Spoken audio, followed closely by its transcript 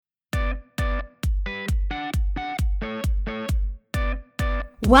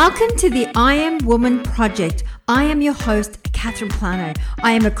Welcome to the I Am Woman Project. I am your host, Catherine Plano.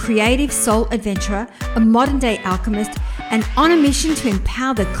 I am a creative soul adventurer, a modern-day alchemist, and on a mission to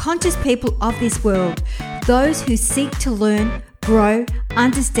empower the conscious people of this world, those who seek to learn, grow,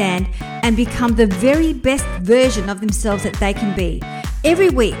 understand, and become the very best version of themselves that they can be.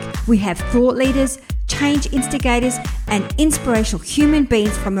 Every week, we have thought leaders, change instigators, and inspirational human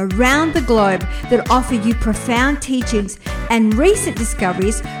beings from around the globe that offer you profound teachings and recent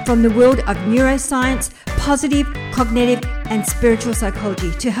discoveries from the world of neuroscience, positive, cognitive, and spiritual psychology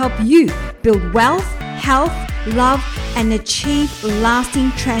to help you build wealth, health, love, and achieve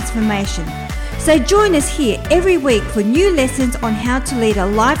lasting transformation. So join us here every week for new lessons on how to lead a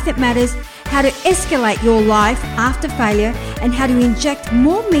life that matters, how to escalate your life after failure, and how to inject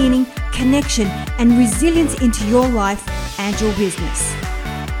more meaning, connection, and resilience into your life and your business.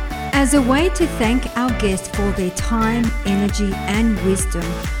 As a way to thank our guests for their time, energy, and wisdom,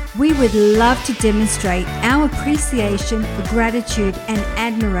 we would love to demonstrate our appreciation, gratitude, and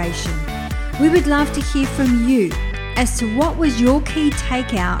admiration. We would love to hear from you as to what was your key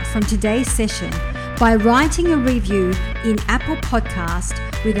takeout from today's session by writing a review in Apple Podcast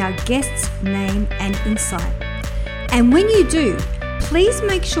with our guest's name and insight. And when you do, please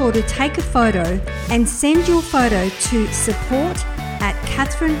make sure to take a photo and send your photo to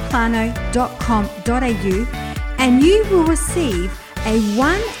support@catherineplano.com.au, and you will receive a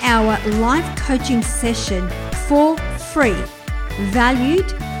 1-hour life coaching session for free,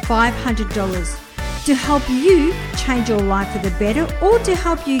 valued $500, to help you change your life for the better, or to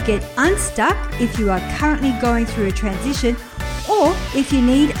help you get unstuck if you are currently going through a transition, or if you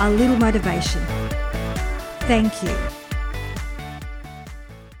need a little motivation. Thank you.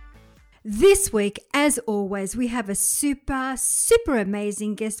 This week, as always, we have a super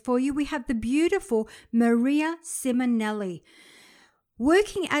amazing guest for you. We have the beautiful Maria Simonelli.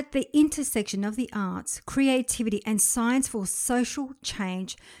 Working at the intersection of the arts, creativity, and science for social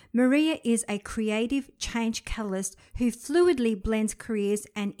change, Maria is a creative change catalyst who fluidly blends careers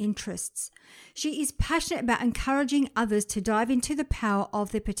and interests. She is passionate about encouraging others to dive into the power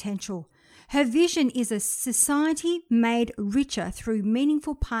of their potential. Her vision is a society made richer through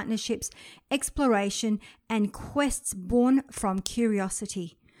meaningful partnerships, exploration, and quests born from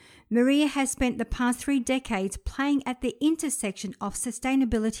curiosity. Maria has spent the past 3 decades playing at the intersection of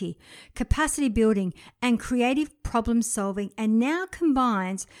sustainability, capacity building, and creative problem solving, and now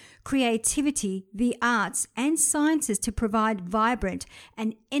combines creativity, the arts, and sciences to provide vibrant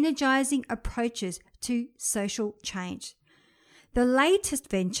and energizing approaches to social change. The latest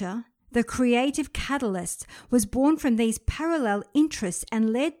venture, The Creative Catalyst, was born from these parallel interests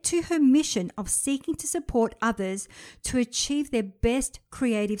and led to her mission of seeking to support others to achieve their best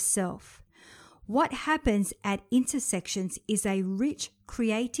creative self. What happens at intersections is a rich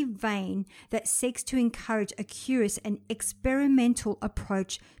creative vein that seeks to encourage a curious and experimental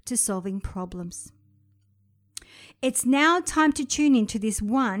approach to solving problems. It's now time to tune into this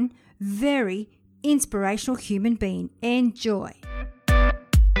one very inspirational human being. Enjoy.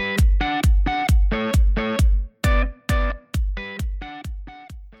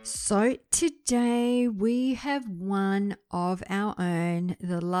 So today we have one of our own,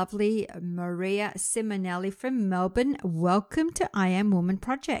 the lovely Maria Simonelli from Melbourne. Welcome to I Am Woman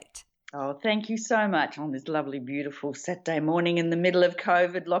Project. Oh, thank you so much on this lovely, beautiful Saturday morning in the middle of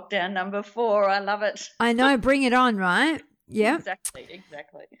COVID lockdown number 4. I love it. I know, bring it on, right? Yeah. Exactly.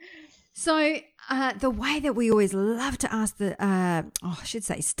 So the way that we always love to ask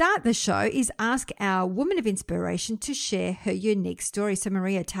start the show is ask our woman of inspiration to share her unique story. So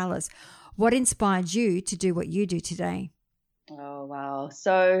Maria, tell us, what inspired you to do what you do today? Oh, wow.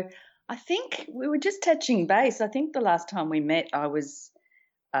 So I think we were just touching base. I think the last time we met, I was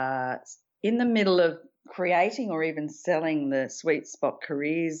in the middle of creating or even selling the Sweet Spot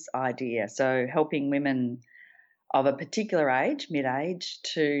Careers idea. So helping women of a particular age, mid-age,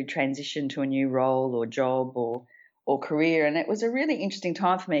 to transition to a new role or job or career. And it was a really interesting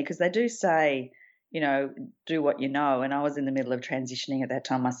time for me because they do say, do what you know. And I was in the middle of transitioning at that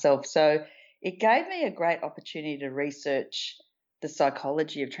time myself. So it gave me a great opportunity to research the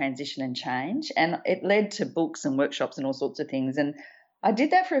psychology of transition and change. And it led to books and workshops and all sorts of things. And I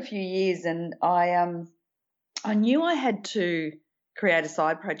did that for a few years, and I knew I had to create a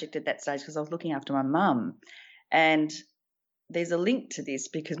side project at that stage because I was looking after my mum. And there's a link to this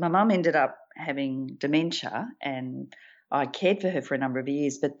because my mum ended up having dementia and I cared for her for a number of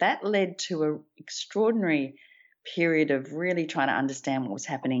years, but that led to an extraordinary period of really trying to understand what was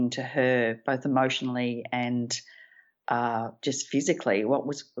happening to her, both emotionally and just physically. What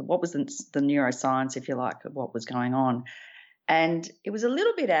was the neuroscience, if you like, of what was going on. And it was a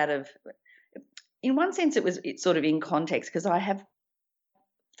little bit out of, in one sense, it's sort of in context, because I have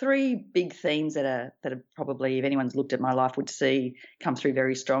three big themes that are probably, if anyone's looked at my life, would see come through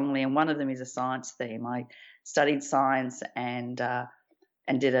very strongly. And one of them is a science theme. I studied science and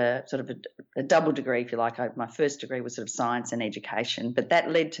did a sort of a double degree, if you like. My first degree was sort of science and education, but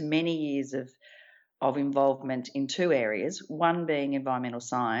that led to many years of involvement in two areas, one being environmental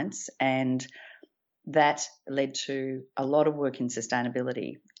science, and that led to a lot of work in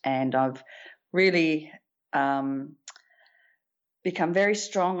sustainability. And I've really become very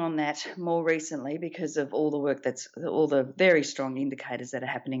strong on that more recently because of all the very strong indicators that are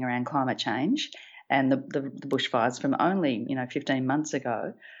happening around climate change and the bushfires from only 15 months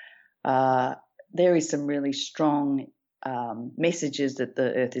ago. There is some really strong messages that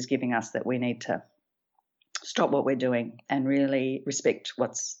the earth is giving us that we need to stop what we're doing and really respect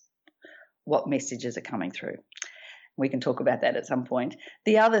what messages are coming through. We can talk about that at some point.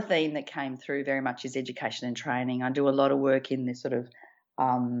 The other theme that came through very much is education and training. I do a lot of work in this sort of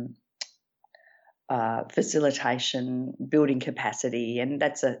facilitation, building capacity, and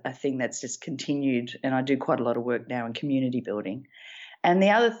that's a thing that's just continued, and I do quite a lot of work now in community building. And the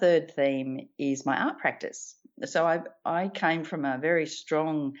other third theme is my art practice. So I came from a very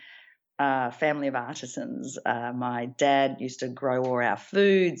strong family of artisans. My dad used to grow all our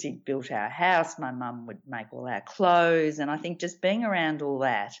foods. He built our house. My mum would make all our clothes. And I think just being around all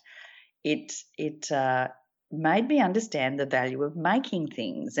that, it made me understand the value of making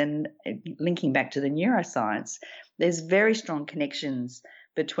things. And linking back to the neuroscience, there's very strong connections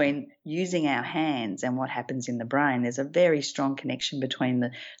between using our hands and what happens in the brain. There's a very strong connection between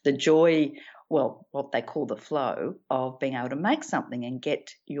the joy, well, what they call the flow of being able to make something and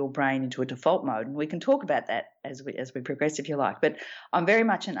get your brain into a default mode. And we can talk about that as we progress, if you like. But I'm very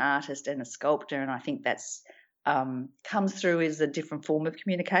much an artist and a sculptor, and I think that's comes through as a different form of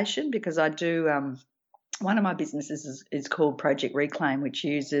communication, because I do one of my businesses is called Project Reclaim, which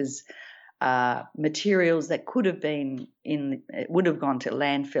uses materials that would have gone to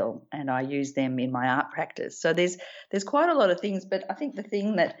landfill, and I use them in my art practice. So there's quite a lot of things, but I think the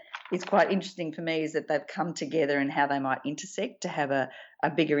thing that is quite interesting for me is that they've come together and how they might intersect to have a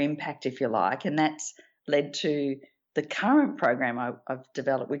bigger impact, if you like, and that's led to the current program I've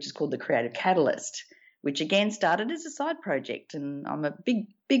developed, which is called the Creative Catalyst, which again started as a side project. And I'm a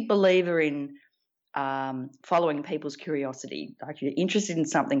big believer in following people's curiosity. Like, if you're interested in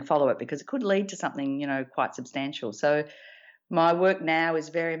something, follow it, because it could lead to something, quite substantial. So my work now is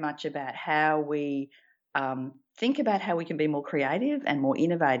very much about how we think about how we can be more creative and more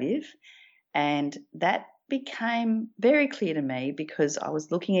innovative. And that became very clear to me because I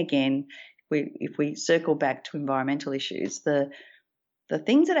was looking again, if we circle back to environmental issues, the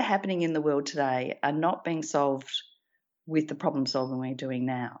things that are happening in the world today are not being solved with the problem solving we're doing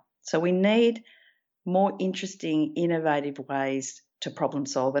now. So we need more interesting, innovative ways to problem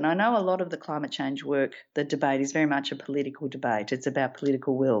solve. And I know a lot of the climate change work, the debate is very much a political debate. It's about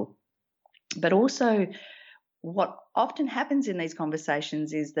political will. But also what often happens in these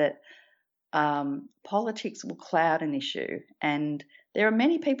conversations is that politics will cloud an issue. And there are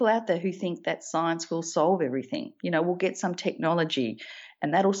many people out there who think that science will solve everything. We'll get some technology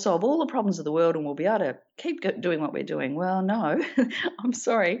and that'll solve all the problems of the world and we'll be able to keep doing what we're doing. Well, no, I'm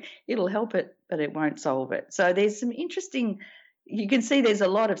sorry. It'll help it, but it won't solve it. So there's some interesting, you can see there's a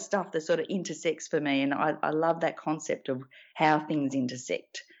lot of stuff that sort of intersects for me, and I love that concept of how things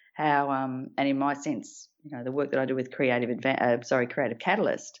intersect, how, and in my sense, the work that I do with Creative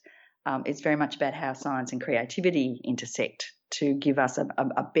Catalyst, it's very much about how science and creativity intersect to give us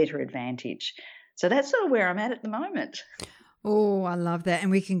a better advantage. So that's sort of where I'm at the moment. Oh, I love that.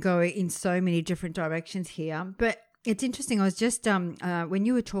 And we can go in so many different directions here. But it's interesting. I was just, when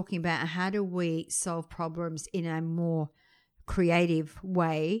you were talking about how do we solve problems in a more creative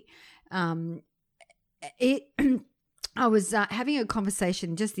way, I was having a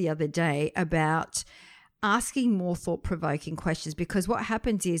conversation just the other day about asking more thought-provoking questions, because what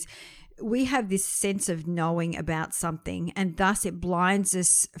happens is we have this sense of knowing about something, and thus it blinds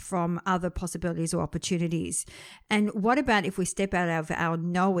us from other possibilities or opportunities. And what about if we step out of our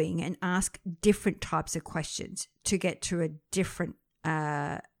knowing and ask different types of questions to get to a different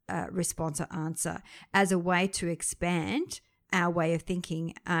response or answer as a way to expand our way of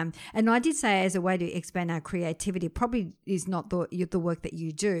thinking? And I did say as a way to expand our creativity, probably is not the work that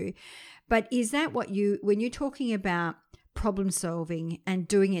you do, but is that what when you're talking about problem solving and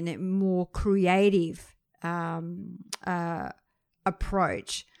doing it in a more creative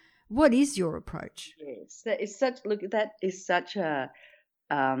approach, what is your approach? Yes, that is such a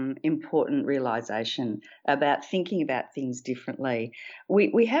important realization about thinking about things differently.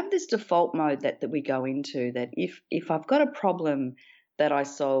 We have this default mode that we go into, that if I've got a problem that I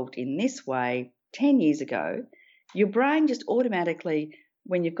solved in this way 10 years ago, your brain just automatically,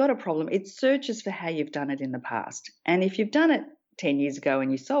 when you've got a problem, it searches for how you've done it in the past. And if you've done it 10 years ago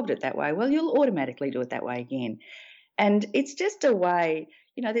and you solved it that way, well, you'll automatically do it that way again. And it's just a way,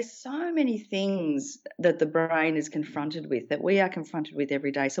 there's so many things that the brain is confronted with, that we are confronted with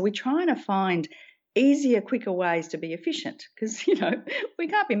every day. So we're trying to find easier, quicker ways to be efficient, because, we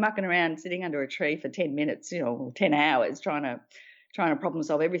can't be mucking around sitting under a tree for 10 minutes, 10 hours trying to problem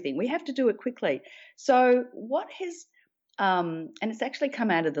solve everything. We have to do it quickly. So what has, and it's actually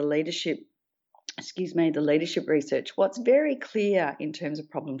come out of the leadership research. What's very clear in terms of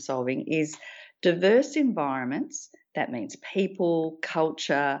problem solving is diverse environments. That means people,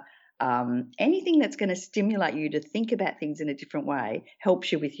 culture, anything that's going to stimulate you to think about things in a different way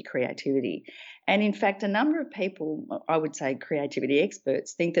helps you with your creativity. And in fact, a number of people, I would say creativity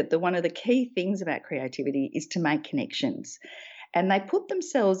experts, think that one of the key things about creativity is to make connections. And they put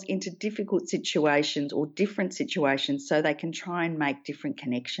themselves into difficult situations or different situations so they can try and make different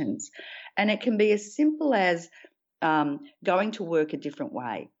connections. And it can be as simple as going to work a different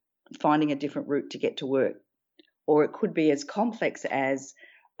way, finding a different route to get to work. Or it could be as complex as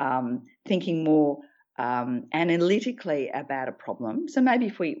thinking more analytically about a problem. So maybe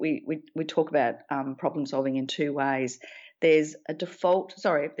if we talk about problem solving in two ways, there's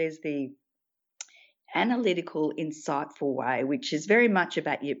the analytical, insightful way, which is very much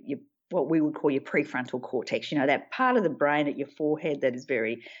about your what we would call your prefrontal cortex, that part of the brain at your forehead that is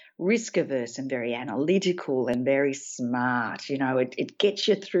very risk averse and very analytical and very smart. It gets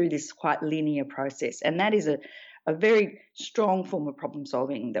you through this quite linear process. And that is a very strong form of problem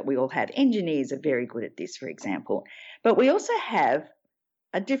solving that we all have. Engineers are very good at this, for example. But we also have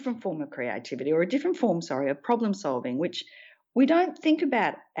a different form of creativity, or a different form, of problem solving, which we don't think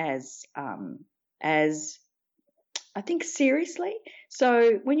about as I think seriously.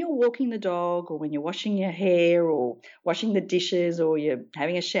 So when you're walking the dog, or when you're washing your hair, or washing the dishes, or you're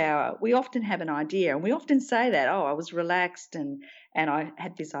having a shower, we often have an idea, and we often say that, I was relaxed and I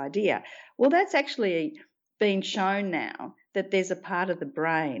had this idea. Well, that's actually been shown now that there's a part of the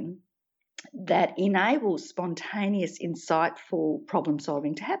brain that enables spontaneous, insightful problem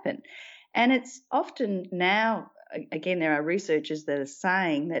solving to happen. And it's often now, again, there are researchers that are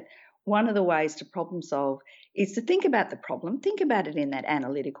saying that one of the ways to problem solve is to think about the problem, think about it in that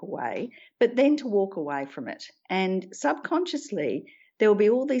analytical way, but then to walk away from it. And subconsciously, there will be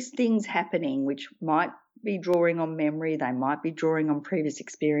all these things happening which might be drawing on memory, they might be drawing on previous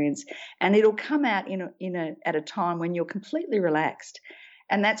experience, and it'll come out at a time when you're completely relaxed.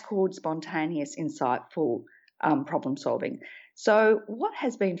 And that's called spontaneous, insightful problem solving. So what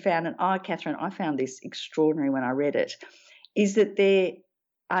has been found, and Catherine, I found this extraordinary when I read it, is that there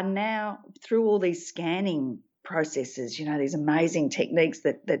are now, through all these scanning processes, these amazing techniques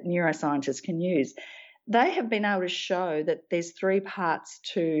that neuroscientists can use, they have been able to show that there's three parts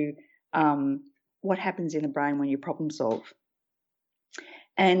to what happens in the brain when you problem solve.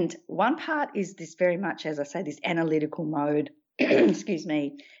 And one part is this very much, as I say, this analytical mode,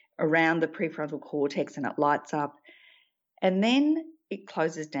 around the prefrontal cortex, and it lights up. And then it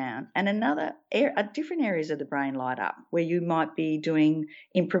closes down, and different areas of the brain light up, where you might be doing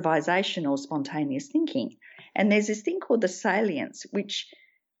improvisation or spontaneous thinking. And there's this thing called the salience, which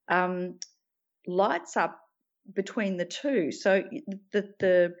lights up between the two. So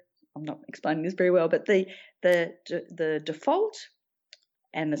I'm not explaining this very well, but the default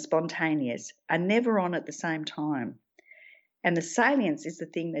and the spontaneous are never on at the same time. And the salience is the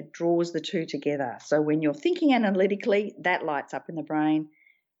thing that draws the two together. So when you're thinking analytically, that lights up in the brain.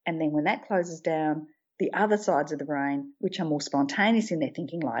 And then when that closes down, the other sides of the brain, which are more spontaneous in their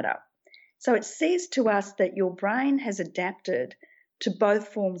thinking, light up. So it says to us that your brain has adapted to both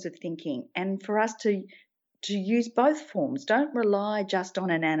forms of thinking. And for us to use both forms, don't rely just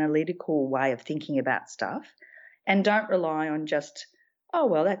on an analytical way of thinking about stuff, and don't rely on just,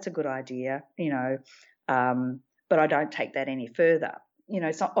 that's a good idea, but I don't take that any further.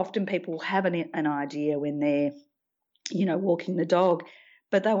 So often people have an idea when they're, walking the dog,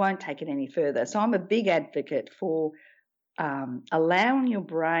 but they won't take it any further. So I'm a big advocate for allowing your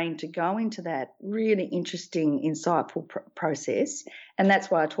brain to go into that really interesting, insightful process. And that's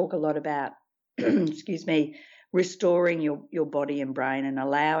why I talk a lot about, restoring your body and brain, and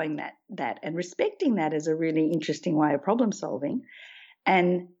allowing that and respecting that as a really interesting way of problem solving.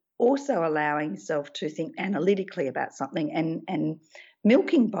 And also allowing yourself to think analytically about something, and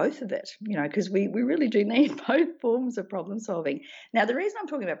milking both of it, because we really do need both forms of problem solving. Now, the reason I'm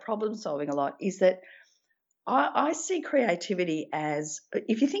talking about problem solving a lot is that I see creativity as,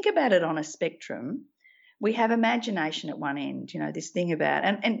 if you think about it on a spectrum, we have imagination at one end, this thing about,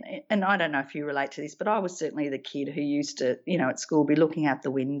 and I don't know if you relate to this, but I was certainly the kid who used to, at school be looking out the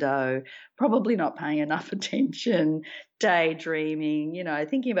window, probably not paying enough attention, daydreaming,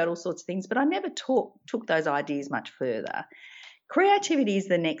 thinking about all sorts of things, but I never took those ideas much further. Creativity is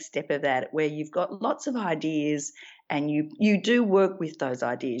the next step of that, where you've got lots of ideas and you do work with those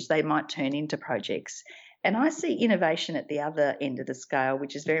ideas. They might turn into projects. And I see innovation at the other end of the scale,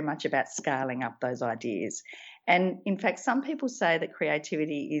 which is very much about scaling up those ideas. And in fact, some people say that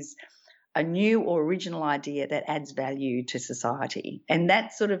creativity is a new or original idea that adds value to society. And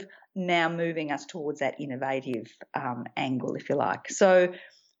that's sort of now moving us towards that innovative angle, if you like. So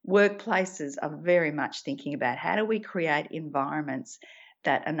workplaces are very much thinking about how do we create environments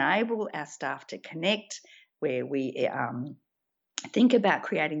that enable our staff to connect, where we think about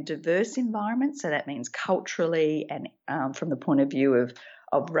creating diverse environments. So that means culturally and from the point of view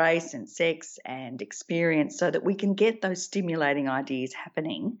of race and sex and experience, so that we can get those stimulating ideas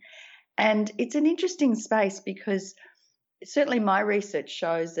happening. And it's an interesting space because certainly my research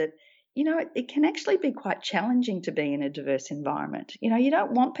shows that, it can actually be quite challenging to be in a diverse environment. You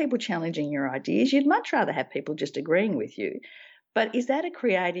don't want people challenging your ideas. You'd much rather have people just agreeing with you. But is that a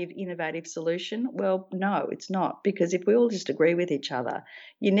creative, innovative solution? Well, no, it's not, because if we all just agree with each other,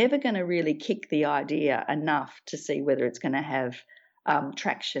 you're never going to really kick the idea enough to see whether it's going to have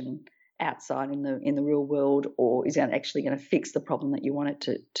traction outside in the real world, or is it actually going to fix the problem that you want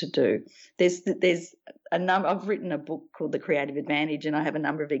it to do. There's a number. I've written a book called The Creative Advantage, and I have a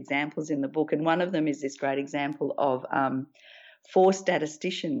number of examples in the book, and one of them is this great example of 4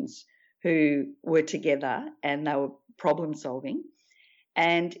 statisticians who were together and they were problem solving,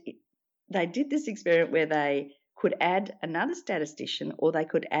 and they did this experiment where they could add another statistician or they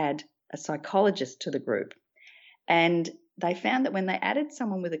could add a psychologist to the group. And they found that when they added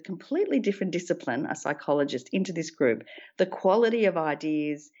someone with a completely different discipline, a psychologist, into this group, the quality of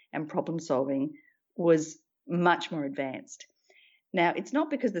ideas and problem solving was much more advanced. Now, it's not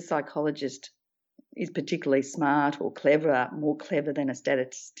because the psychologist is particularly smart or clever, more clever than a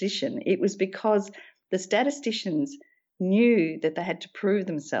statistician. It was because the statisticians knew that they had to prove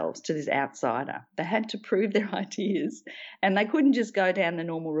themselves to this outsider. They had to prove their ideas, and they couldn't just go down the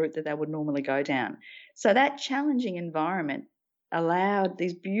normal route that they would normally go down. So that challenging environment allowed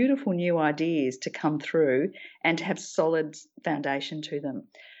these beautiful new ideas to come through and to have solid foundation to them.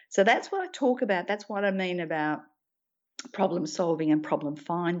 So that's what I talk about. That's what I mean about problem solving and problem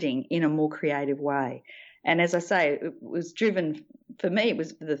finding in a more creative way. And as I say, it was driven, for me, it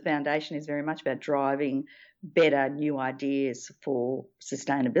was, the foundation is very much about driving better new ideas for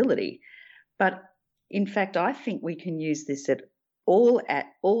sustainability. But in fact, I think we can use this at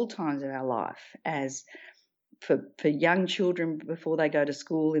all times of our life, as for young children before they go to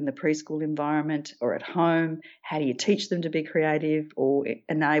school, in the preschool environment or at home. How do you teach them to be creative or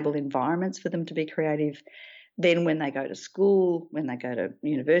enable environments for them to be creative? Then when they go to school, when they go to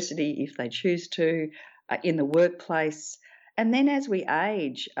university, if they choose to, in the workplace. And then as we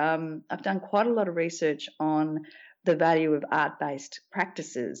age, I've done quite a lot of research on the value of art-based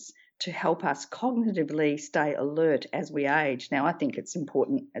practices to help us cognitively stay alert as we age. Now, I think it's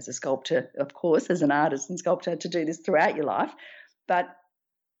important as a sculptor, of course, as an artist and sculptor, to do this throughout your life, but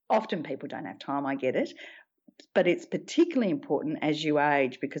often people don't have time, I get it. But it's particularly important as you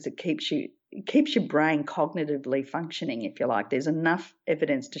age because it keeps your brain cognitively functioning, if you like. There's enough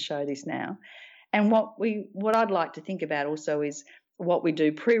evidence to show this now. And what I'd like to think about also is what we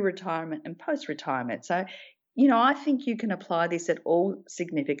do pre-retirement and post-retirement. So, I think you can apply this at all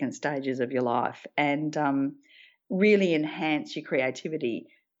significant stages of your life and really enhance your creativity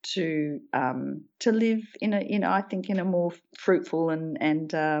to live in a more fruitful and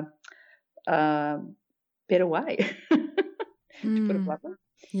better way. To put it bluntly.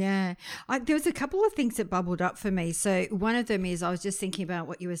 Yeah. There was a couple of things that bubbled up for me. So one of them is, I was just thinking about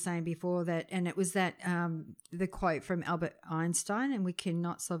what you were saying before, and it was that the quote from Albert Einstein, and we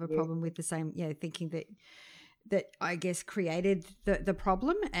cannot solve a problem with the same, thinking that I guess created the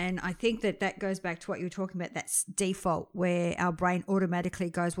problem. And I think that goes back to what you were talking about, that's default, where our brain automatically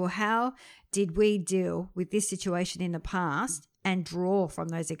goes, well, how did we deal with this situation in the past, and draw from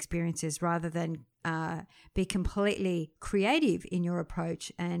those experiences rather than be completely creative in your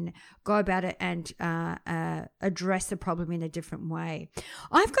approach and go about it and address the problem in a different way.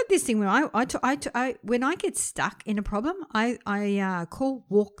 I've got this thing when I when I get stuck in a problem, I call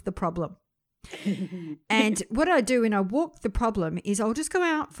walk the problem. And what I do when I walk the problem is I'll just go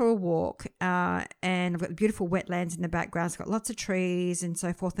out for a walk, and I've got beautiful wetlands in the background. It's got lots of trees and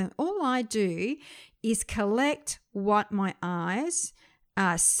so forth. And all I do is collect what my eyes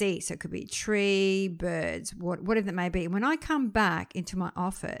see. So it could be tree, birds, whatever it may be. When I come back into my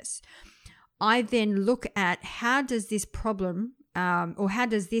office, I then look at how does this problem or how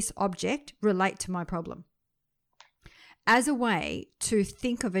does this object relate to my problem, as a way to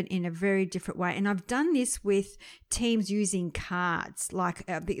think of it in a very different way. And I've done this with teams using cards, like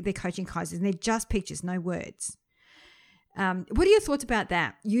they're coaching cards, and they're just pictures, no words. What are your thoughts about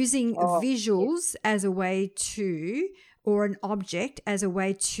that? Using visuals as a way to, or an object as a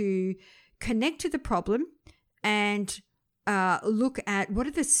way to connect to the problem and look at what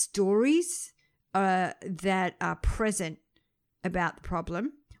are the stories that are present about the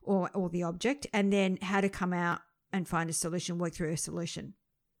problem or the object, and then how to come out and find a solution, work through a solution.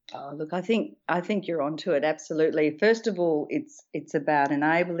 Oh, look, I think you're onto it. Absolutely. First of all, it's about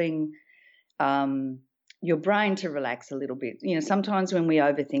enabling your brain to relax a little bit. You know, sometimes when we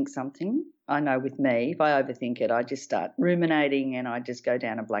overthink something, I know with me, if I overthink it, I just start ruminating and I just go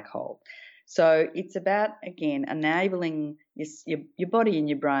down a black hole. So it's about, again, enabling your body and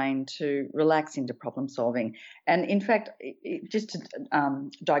your brain to relax into problem solving. And in fact, just to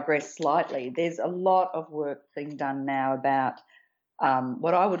digress slightly, there's a lot of work being done now about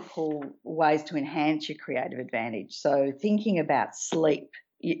what I would call ways to enhance your creative advantage. So thinking about sleep,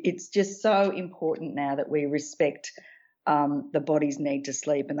 it's just so important now that we respect the body's need to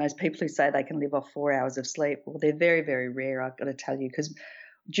sleep. And those people who say they can live off 4 hours of sleep, well, they're very, very rare, I've got to tell you, because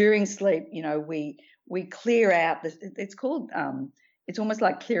during sleep, you know, we clear out it's called it's almost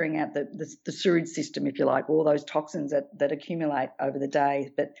like clearing out the sewage system, if you like, all those toxins that accumulate over the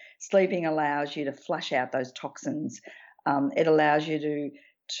day. But sleeping allows you to flush out those toxins. It allows you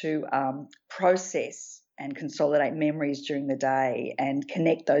to process and consolidate memories during the day and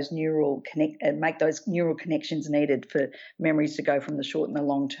make those neural connections needed for memories to go from the short and the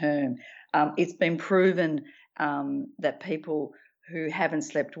long term. It's been proven that people who haven't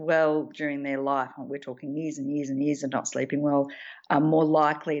slept well during their life, and we're talking years and years and years of not sleeping well, are more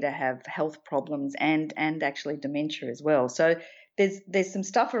likely to have health problems and actually dementia as well. So there's some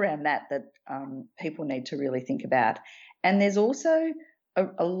stuff around that people need to really think about. And there's also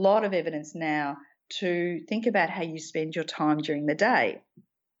a lot of evidence now to think about how you spend your time during the day.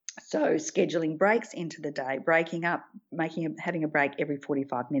 So scheduling breaks into the day, breaking up, having a break every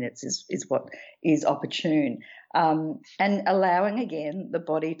 45 minutes is what is opportune, and allowing, again, the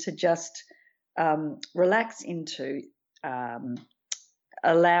body to just relax into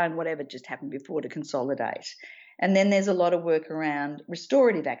allowing whatever just happened before to consolidate. And then there's a lot of work around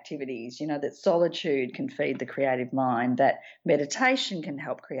restorative activities, you know, that solitude can feed the creative mind, that meditation can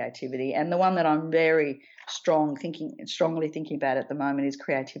help creativity. And the one that I'm very strongly thinking about at the moment is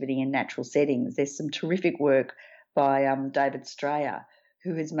creativity in natural settings. There's some terrific work by David Strayer,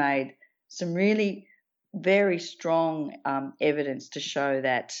 who has made some really very strong evidence to show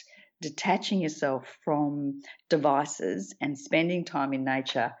that detaching yourself from devices and spending time in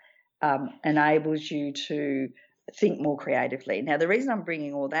nature enables you to think more creatively. Now, the reason I'm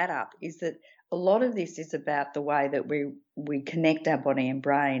bringing all that up is that a lot of this is about the way that we connect our body and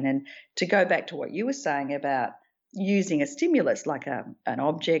brain. And to go back to what you were saying about using a stimulus like an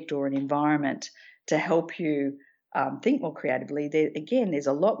object or an environment to help you think more creatively, there's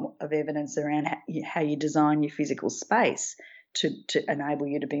a lot of evidence around how you design your physical space to enable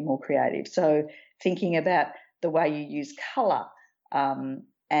you to be more creative. So thinking about the way you use colour,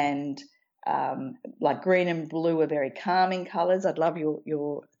 and like green and blue are very calming colours. I'd love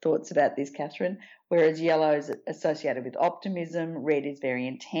your thoughts about this, Catherine. Whereas yellow is associated with optimism, red is very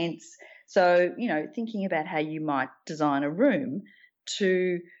intense. So, you know, thinking about how you might design a room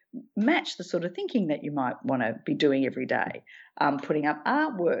to match the sort of thinking that you might want to be doing every day. Putting up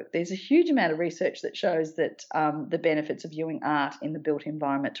artwork. There's a huge amount of research that shows that the benefits of viewing art in the built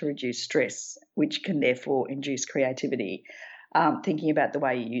environment to reduce stress, which can therefore induce creativity. Thinking about the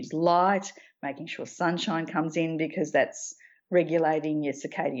way you use light, making sure sunshine comes in because that's regulating your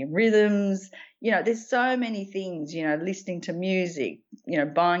circadian rhythms. You know, there's so many things, you know, listening to music, you know,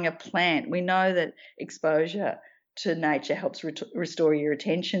 buying a plant. We know that exposure to nature helps restore your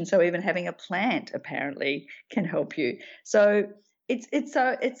attention. So even having a plant apparently can help you. So it's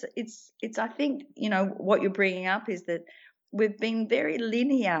I think, you know, what you're bringing up is that we've been very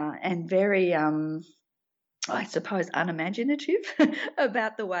linear and very I suppose unimaginative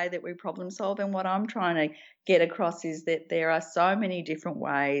about the way that we problem solve. And what I'm trying to get across is that there are so many different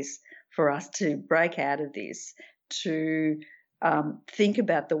ways for us to break out of this, to think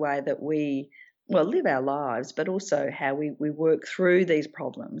about the way that we live our lives, but also how we work through these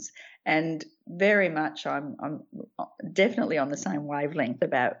problems. And very much I'm definitely on the same wavelength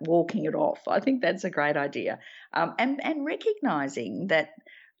about walking it off. I think that's a great idea. And recognising that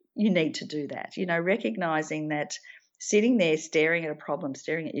you need to do that, recognising that sitting there staring at a problem,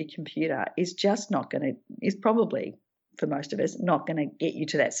 staring at your computer is probably, for most of us, not going to get you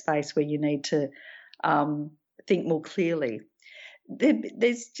to that space where you need to think more clearly.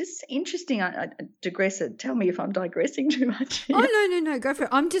 There's just interesting. I digress. Tell me if I'm digressing too much here. Oh no, go for it.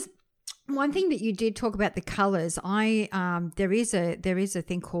 I'm just one thing that you did talk about the colors. There is a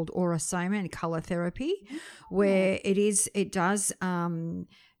thing called aurosoma and color therapy, where it does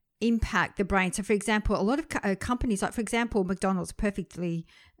impact the brain. So, for example, a lot of companies, like for example, McDonald's, perfect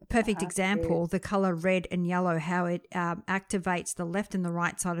example. The color red and yellow, how it activates the left and the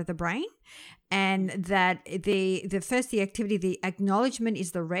right side of the brain. And that the activity, the acknowledgement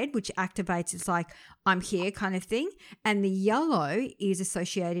is the red, which activates, it's like, I'm here kind of thing. And the yellow is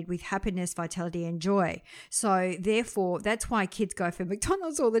associated with happiness, vitality, and joy. So therefore, that's why kids go for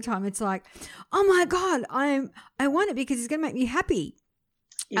McDonald's all the time. It's like, oh my God, I want it because it's going to make me happy.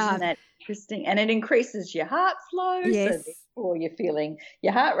 Isn't that interesting? And it increases your heart flow. Yes. So therefore you're feeling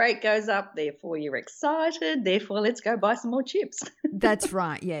your heart rate goes up. Therefore you're excited. Therefore let's go buy some more chips. That's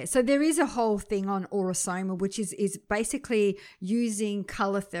right. Yeah. So there is a whole thing on aurosoma, which is basically using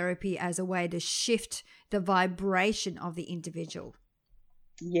color therapy as a way to shift the vibration of the individual.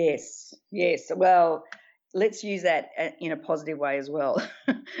 Yes. Well, let's use that in a positive way as well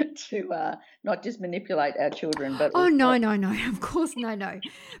to not just manipulate our children, but no, of course, no.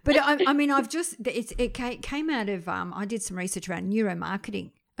 But I mean, it came out of I did some research around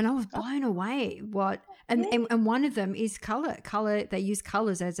neuromarketing, and I was blown away. And one of them is color. They use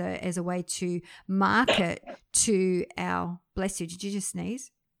colors as a way to market to our. Bless you. Did you just sneeze?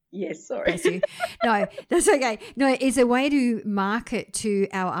 Yes, sorry. Bless you. No, that's okay. No, it's a way to market to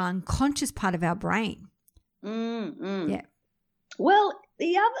our unconscious part of our brain. Yeah. Well,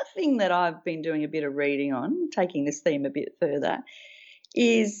 the other thing that I've been doing a bit of reading on, taking this theme a bit further,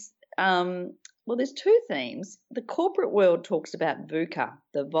 is there's two themes. The corporate world talks about VUCA,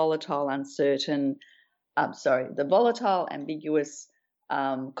 the volatile, ambiguous,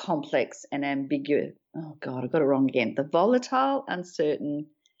 complex, and ambiguous. Oh God, I got it wrong again. The volatile, uncertain,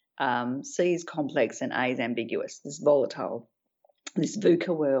 C is complex, and A is ambiguous. This volatile. This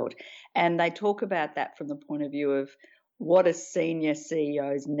VUCA world. And they talk about that from the point of view of what do senior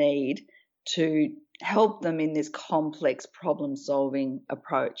CEOs need to help them in this complex problem-solving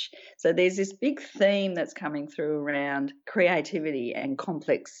approach. So there's this big theme that's coming through around creativity and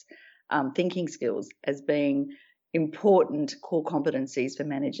complex thinking skills as being important core competencies for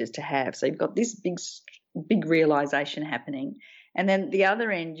managers to have. So you've got this big realisation happening. And then the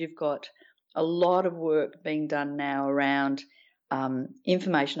other end, you've got a lot of work being done now around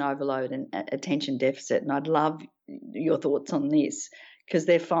information overload and attention deficit. And I'd love your thoughts on this, because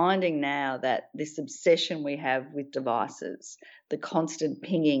they're finding now that this obsession we have with devices, the constant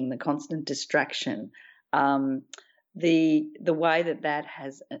pinging, the constant distraction, the way that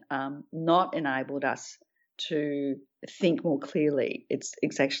has not enabled us to think more clearly.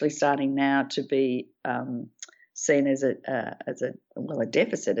 It's actually starting now to be seen as a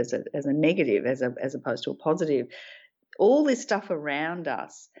deficit, as a negative, as opposed to a positive. All this stuff around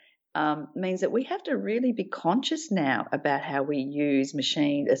us means that we have to really be conscious now about how we use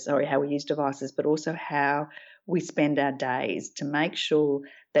how we use devices, but also how we spend our days to make sure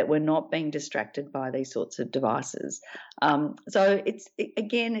that we're not being distracted by these sorts of devices. So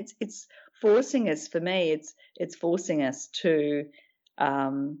it's forcing us. For me, it's forcing us to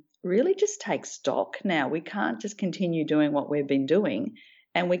really just take stock now. We can't just continue doing what we've been doing,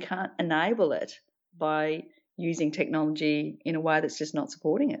 and we can't enable it by using technology in a way that's just not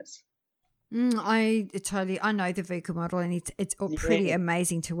supporting us. I know the VUCA model, and it's pretty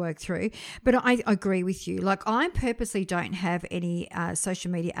amazing to work through. But I agree with you. Like, I purposely don't have any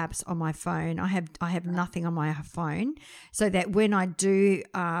social media apps on my phone. I have nothing on my phone, so that when I do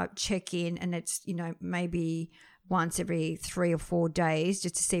check in, and it's maybe once every 3 or 4 days,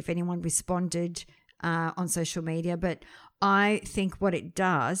 just to see if anyone responded on social media. But I think what it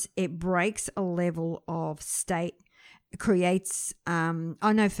does, it breaks a level of state, creates,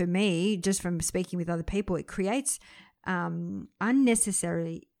 I know for me, just from speaking with other people, it creates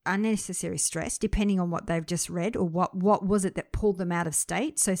unnecessary unnecessary stress, depending on what they've just read or what was it that pulled them out of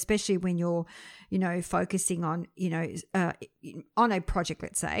state. So especially when you're, focusing on, on a project,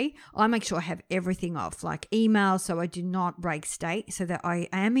 let's say, I make sure I have everything off, like email, so I do not break state, so that I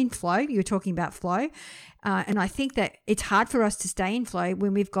am in flow. You were talking about flow. And I think that it's hard for us to stay in flow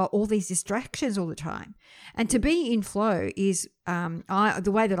when we've got all these distractions all the time. And to be in flow is,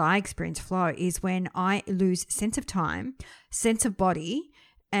 the way that I experience flow is when I lose sense of time, sense of body,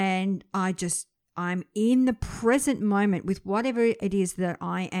 and I'm in the present moment with whatever it is that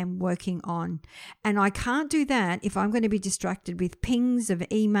I am working on. And I can't do that if I'm going to be distracted with pings of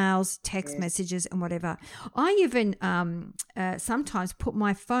emails, text messages, and whatever. I even sometimes put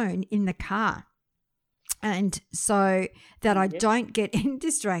my phone in the car, and so that I don't get any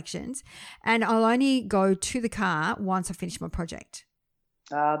distractions, and I'll only go to the car once I finish my project.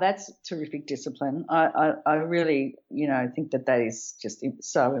 That's terrific discipline. I really, think that is just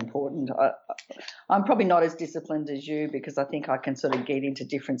so important. I'm probably not as disciplined as you because I think I can sort of get into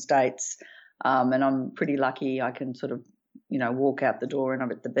different states, and I'm pretty lucky I can sort of, walk out the door and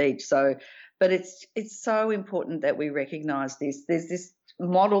I'm at the beach. So, but it's so important that we recognise this. There's this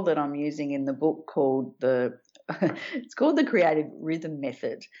model that I'm using in the book called it's called the Creative Rhythm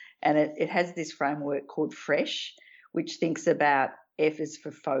Method, and it has this framework called FRESH, which thinks about F is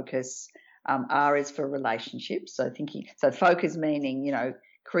for focus, R is for relationships. So focus meaning,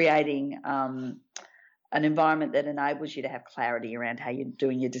 creating an environment that enables you to have clarity around how you're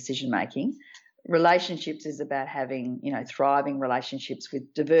doing your decision making. Relationships is about having, thriving relationships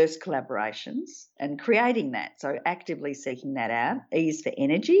with diverse collaborations and creating that. So actively seeking that out. E is for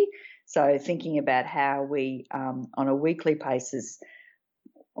energy. So thinking about how we, on a weekly basis,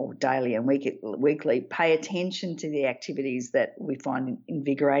 or daily and weekly, pay attention to the activities that we find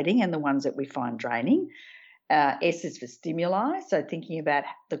invigorating and the ones that we find draining. S is for stimuli, so thinking about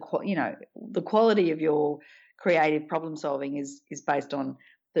the quality of your creative problem solving is based on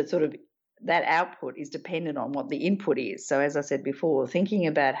the sort of that output is dependent on what the input is. So as I said before, thinking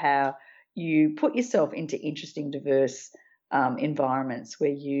about how you put yourself into interesting, diverse environments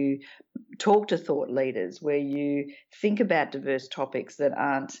where you talk to thought leaders, where you think about diverse topics that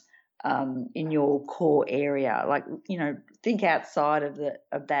aren't in your core area, like, think outside of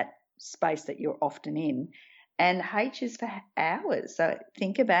that space that you're often in. And H is for hours. So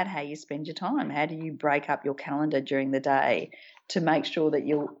think about how you spend your time. How do you break up your calendar during the day to make sure that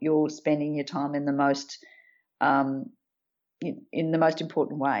you're spending your time in the most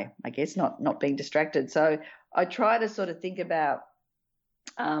important way, I guess, not being distracted. So I try to sort of think about,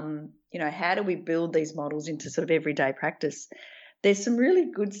 how do we build these models into sort of everyday practice? There's some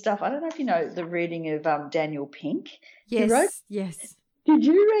really good stuff. I don't know if you know the reading of Daniel Pink. Yes. Did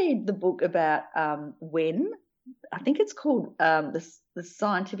you read the book about when? I think it's called the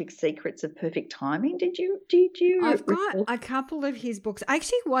Scientific Secrets of Perfect Timing. Did you? I've got a couple of his books. I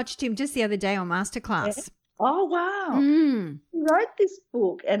actually watched him just the other day on Masterclass. Yeah. Oh, wow. He wrote this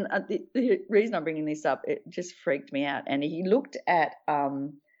book, and the reason I'm bringing this up, it just freaked me out. And he looked at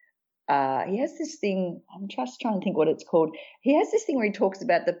he has this thing, I'm just trying to think what it's called. He has this thing where he talks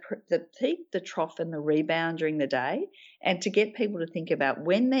about the peak, the trough, and the rebound during the day, and to get people to think about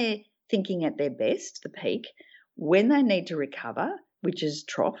when they're thinking at their best, the peak, when they need to recover, which is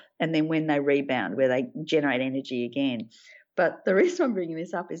trough, and then when they rebound, where they generate energy again. But the reason I'm bringing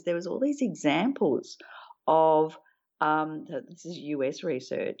this up is there was all these examples of this is US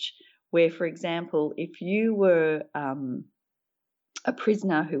research where, for example, if you were a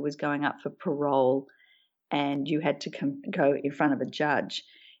prisoner who was going up for parole and you had to go in front of a judge,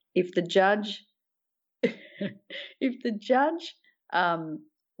 if the judge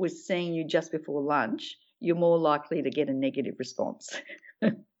was seeing you just before lunch, you're more likely to get a negative response.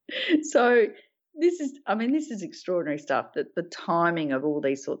 So this is extraordinary stuff, that the timing of all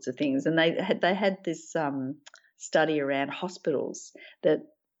these sorts of things. And they had this study around hospitals, that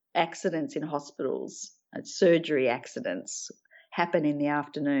accidents in hospitals, surgery accidents, happen in the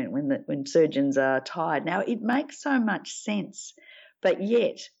afternoon when surgeons are tired. Now, it makes so much sense, but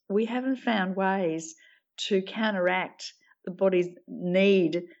yet we haven't found ways to counteract the body's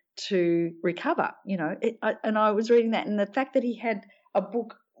need to recover. And I was reading that, and the fact that he had a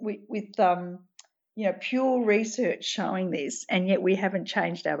book with pure research showing this, and yet we haven't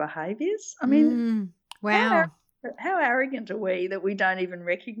changed our behaviours. I mean, wow. How arrogant are we that we don't even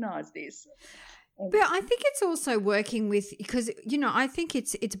recognise this? But I think it's also working with, because, I think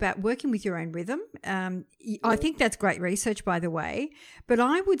it's about working with your own rhythm. I think that's great research, by the way. But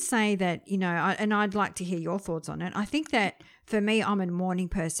I would say that, and I'd like to hear your thoughts on it. I think that for me, I'm a morning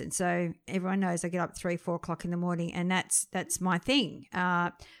person. So everyone knows I get up at 3, 4 o'clock in the morning, and that's my thing.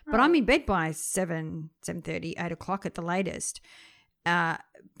 But I'm in bed by 7:30, 8 o'clock at the latest.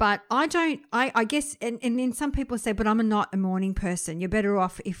 But I guess, and then some people say, but I'm not a morning person. You're better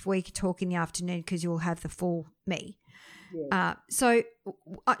off if we talk in the afternoon because you'll have the full me. Yeah. So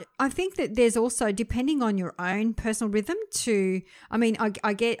I think that there's also, depending on your own personal rhythm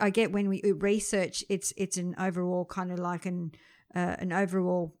I get when we research, it's an overall kind of like an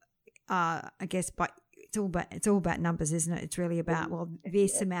overall, I guess, but it's all about numbers, isn't it? It's really about,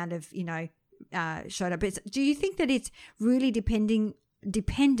 this amount of, showed up. But do you think that it's really dependent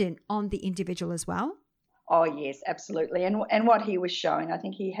on the individual as well? Oh yes, absolutely. And what he was showing, I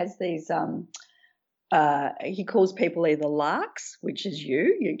think he has these he calls people either larks, which is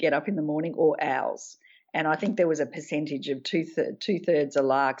you get up in the morning, or owls. And I think there was a percentage of two-thirds are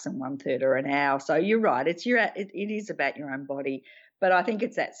larks and 1/3 are an owl. So you're right, it is about your own body. But I think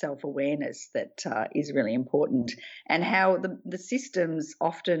it's that self-awareness that is really important, and how the systems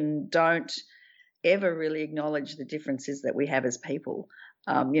often don't ever really acknowledge the differences that we have as people.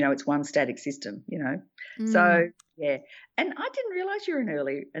 It's one static system, So, yeah. And I didn't realise you're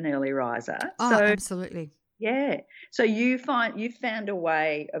an early riser. Oh, absolutely. Yeah. So you found a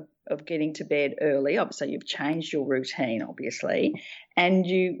way of getting to bed early. So you've changed your routine, obviously. And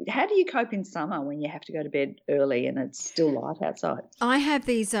how do you cope in summer when you have to go to bed early and it's still light outside? I have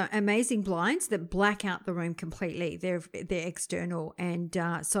these amazing blinds that black out the room completely. They're external, and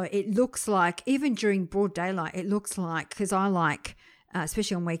so it looks like, even during broad daylight, it looks like, because I like,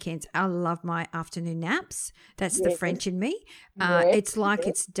 especially on weekends, I love my afternoon naps. That's the French in me. It's like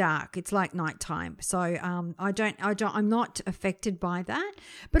it's dark. It's like nighttime. So I'm not affected by that.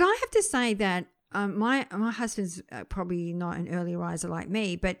 But I have to say that my husband's probably not an early riser like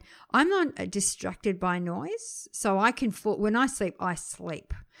me, but I'm not distracted by noise. So I can when I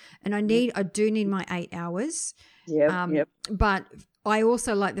sleep, and I do need my 8 hours. Yep. But I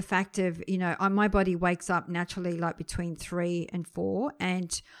also like the fact of, my body wakes up naturally like between 3 and 4,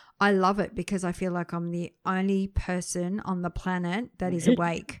 and I love it because I feel like I'm the only person on the planet that is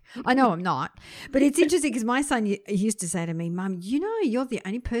awake. I know I'm not, but it's interesting because my son used to say to me, Mum, you're the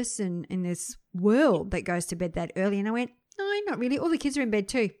only person in this world that goes to bed that early. And I went, no, not really. All the kids are in bed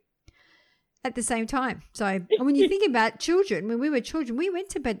too at the same time. So when you think about children, when we were children, we went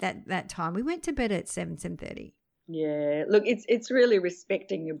to bed that time. We went to bed at 7:30. Yeah, look, it's really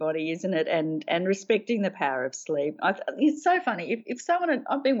respecting your body, isn't it? And respecting the power of sleep. It's so funny. If someone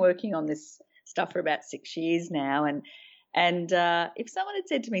I've been working on this stuff for about 6 years now, and if someone had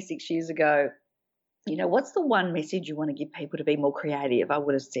said to me 6 years ago, what's the one message you want to give people to be more creative? I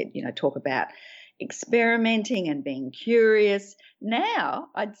would have said, talk about experimenting and being curious. Now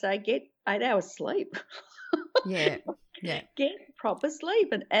I'd say get 8 hours sleep. Yeah. Get proper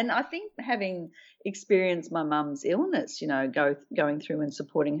sleep. And I think, having experienced my mum's illness, going through and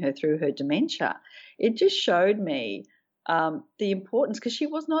supporting her through her dementia, it just showed me the importance, because she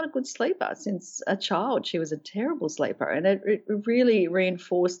was not a good sleeper since a child. She was a terrible sleeper, and it really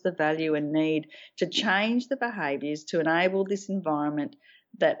reinforced the value and need to change the behaviours to enable this environment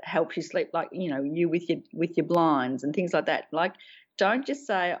that helps you sleep, like, you with your blinds and things like that. Like, don't just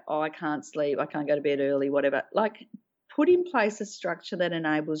say, oh, I can't sleep, I can't go to bed early, whatever. Like, put in place a structure that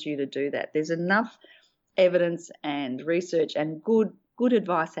enables you to do that. There's enough evidence and research and good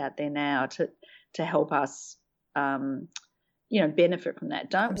advice out there now to help us, benefit from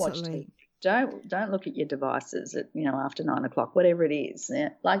that. Don't Absolutely. don't look at your devices at after 9 o'clock, whatever it is. Yeah.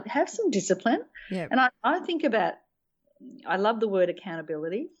 Like, have some discipline. Yeah. And I think about, I love the word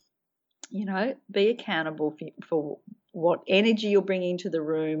accountability. Be accountable for what energy you're bringing to the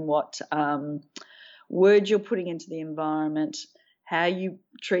room, what words you're putting into the environment, how you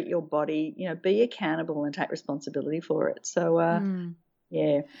treat your body. Be accountable and take responsibility for it. So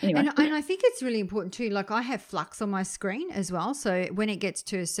yeah. Anyway. And I think it's really important too. Like, I have flux on my screen as well. So when it gets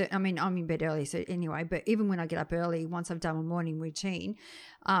to a certain, I'm in bed early, so anyway, but even when I get up early, once I've done my morning routine,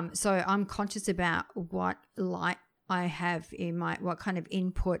 so I'm conscious about what light I have in what kind of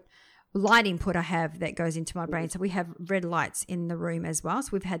light input I have that goes into my brain. So we have red lights in the room as well.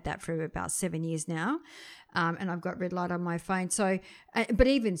 So we've had that for about 7 years now. And I've got red light on my phone. So, but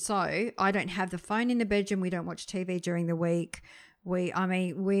even so, I don't have the phone in the bedroom. We don't watch TV during the week. We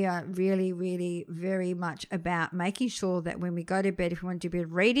are really, really very much about making sure that when we go to bed, if we want to do a bit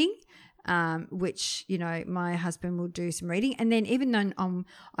of reading, which, my husband will do some reading. And then even though on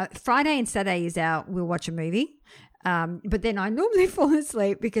Friday and Saturday is out, we'll watch a movie. But then I normally fall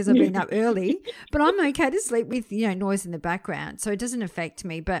asleep because I've been up early, but I'm okay to sleep with, noise in the background. So it doesn't affect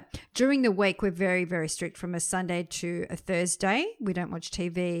me. But during the week, we're very, very strict from a Sunday to a Thursday. We don't watch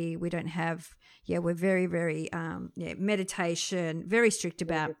TV. We don't have, we're very, very, meditation, very strict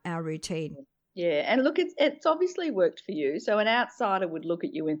about our routine. Yeah, and look, it's obviously worked for you. So an outsider would look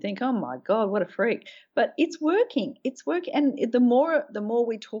at you and think, "Oh my God, what a freak!" But it's working. It's working, and the more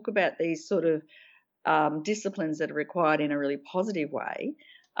we talk about these sort of disciplines that are required in a really positive way,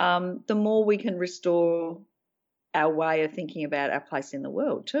 the more we can restore our way of thinking about our place in the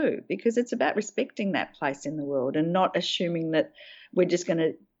world too. Because it's about respecting that place in the world and not assuming that we're just going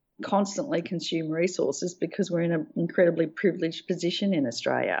to constantly consume resources because we're in an incredibly privileged position in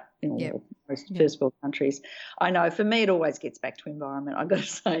Australia, in most first world countries. I know for me it always gets back to environment. I've got to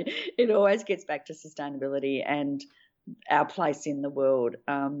say it always gets back to sustainability and our place in the world.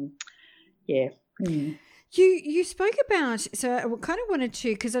 You spoke about, so I kind of wanted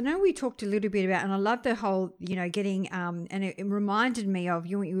to, because I know we talked a little bit about, and I love the whole, getting, and it reminded me of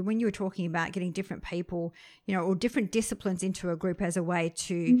you when you were talking about getting different people, or different disciplines into a group as a way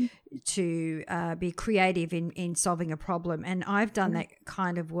to be creative in solving a problem. And I've done that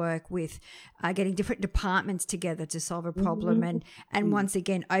kind of work with getting different departments together to solve a problem, and once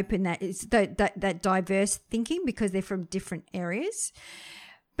again open that diverse thinking because they're from different areas.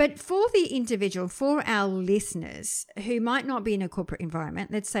 But for the individual, for our listeners who might not be in a corporate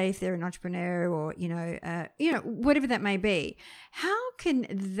environment, let's say if they're an entrepreneur or, whatever that may be, how can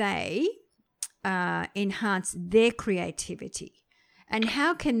they enhance their creativity? And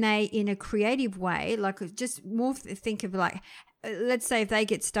how can they, in a creative way, like just more think of like, let's say if they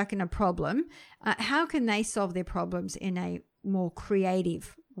get stuck in a problem, how can they solve their problems in a more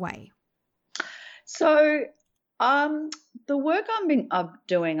creative way? So the work I'm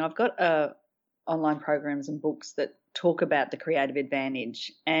doing, I've got online programs and books that talk about the creative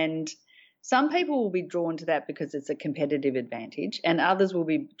advantage, and some people will be drawn to that because it's a competitive advantage, and others will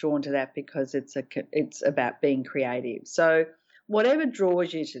be drawn to that because it's about being creative. So whatever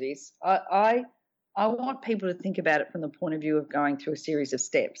draws you to this, I want people to think about it from the point of view of going through a series of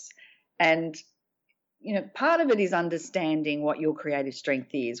steps, and part of it is understanding what your creative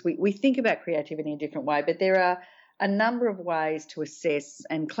strength is. We think about creativity in a different way, but there are a number of ways to assess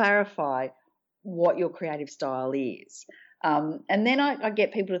and clarify what your creative style is. And then I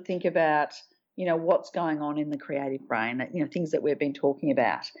get people to think about, what's going on in the creative brain, things that we've been talking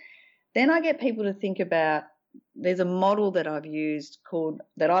about. Then I get people to think about, there's a model that I've used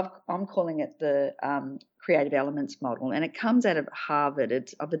I'm calling it the creative elements model, and it comes out of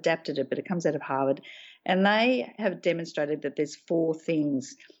Harvard. I've adapted it, but it comes out of Harvard. And they have demonstrated that there's 4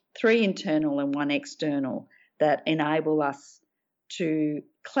 things, 3 internal and 1 external, that enable us to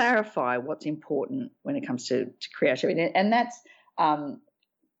clarify what's important when it comes to creativity. And that's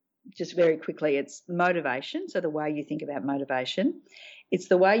just very quickly, it's motivation, so the way you think about motivation. It's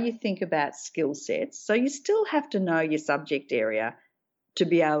the way you think about skill sets. So you still have to know your subject area to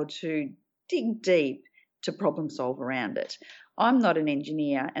be able to dig deep to problem solve around it. I'm not an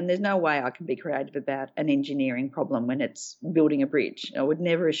engineer, and there's no way I can be creative about an engineering problem when it's building a bridge. I would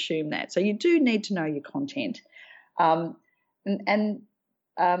never assume that. So you do need to know your content. Another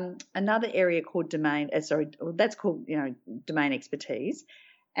area called domain expertise,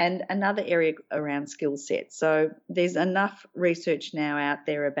 and another area around skill sets. So there's enough research now out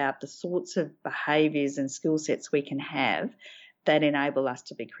there about the sorts of behaviours and skill sets we can have that enable us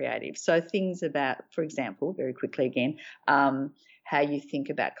to be creative. So things about, for example, very quickly again, how you think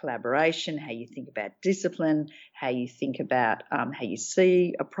about collaboration, how you think about discipline, how you think about how you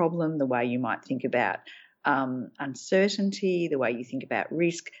see a problem, the way you might think about uncertainty, the way you think about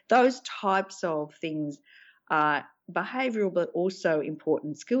risk. Those types of things are behavioural but also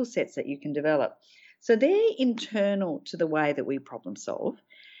important skill sets that you can develop. So they're internal to the way that we problem solve.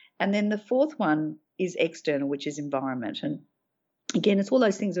 And then the 4th one is external, which is environment. And again, it's all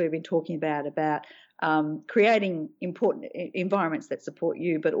those things we've been talking about creating important environments that support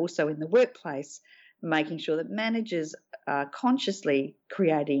you, but also in the workplace, making sure that managers are consciously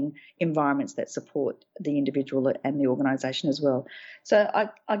creating environments that support the individual and the organisation as well. So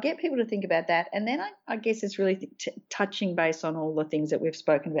I get people to think about that. And then I guess it's really touching base on all the things that we've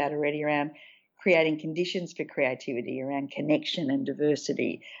spoken about already around creating conditions for creativity, around connection and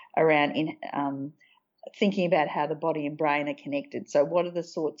diversity, around thinking about how the body and brain are connected. So what are the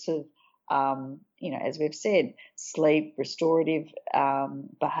sorts of, as we've said, sleep, restorative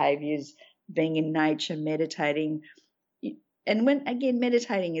behaviours, being in nature, meditating. and when, again,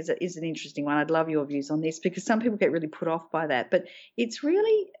 meditating is an interesting one. I'd love your views on this because some people get really put off by that. But it's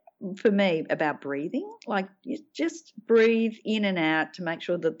really, for me, about breathing. Like, you just breathe in and out to make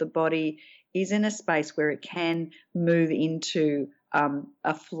sure that the body is in a space where it can move into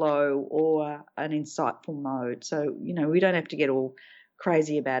a flow or an insightful mode. So, we don't have to get all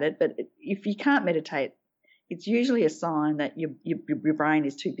crazy about it. But if you can't meditate, it's usually a sign that your brain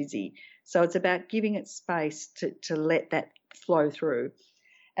is too busy. So it's about giving it space to let that flow through.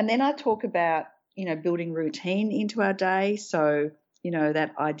 And then I talk about, building routine into our day. So,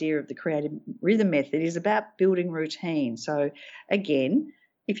 that idea of the creative rhythm method is about building routine. So again,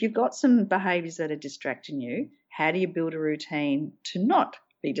 if you've got some behaviours that are distracting you, how do you build a routine to not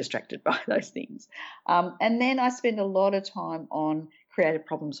be distracted by those things? And then I spend a lot of time on creative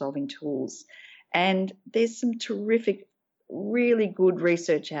problem solving tools. And there's some terrific, really good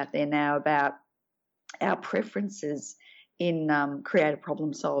research out there now about our preferences in creative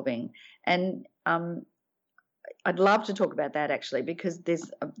problem solving. And I'd love to talk about that actually, because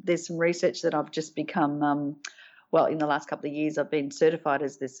there's some research that I've just become, in the last couple of years, I've been certified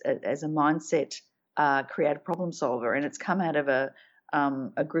as a mindset creative problem solver, and it's come out of a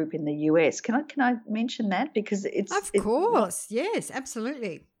group in the US. Can I mention that, because Of course, yes,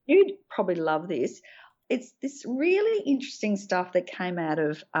 absolutely. You'd probably love this. It's this really interesting stuff that came out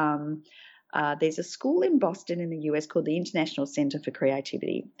of there's a school in Boston in the US called the International Center for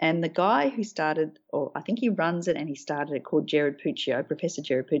Creativity. And the guy who started, or I think he runs it and he started it, called Professor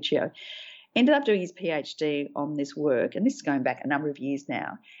Jared Puccio, ended up doing his PhD on this work. And this is going back a number of years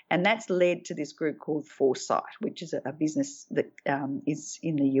now. And that's led to this group called Foresight, which is a business that is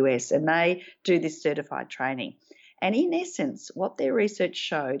in the US. And they do this certified training. And in essence, what their research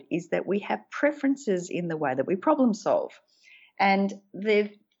showed is that we have preferences in the way that we problem solve. And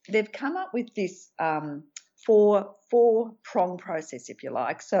they've come up with this four-prong process, if you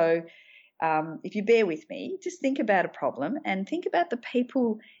like. So if you bear with me, just think about a problem and think about the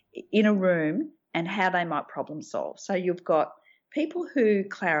people in a room and how they might problem solve. So you've got people who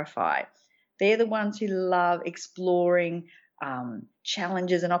clarify. They're the ones who love exploring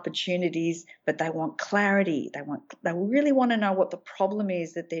challenges and opportunities, but they want clarity. They really want to know what the problem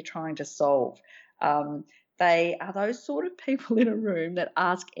is that they're trying to solve. They are those sort of people in a room that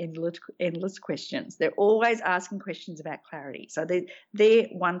ask endless questions. They're always asking questions about clarity. So they're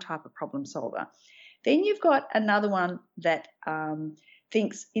one type of problem solver. Then you've got another one that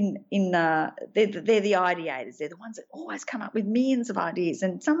thinks they're the ideators. They're the ones that always come up with millions of ideas,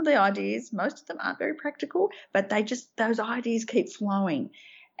 and some of the ideas, most of them aren't very practical, but those ideas keep flowing,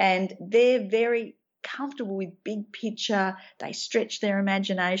 and they're very comfortable with big picture. They stretch their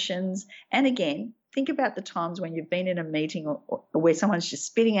imaginations. And again, think about the times when you've been in a meeting or where someone's just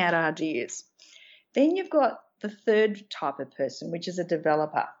spitting out ideas. Then you've got the third type of person, which is a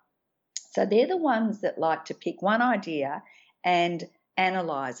developer. So they're the ones that like to pick one idea and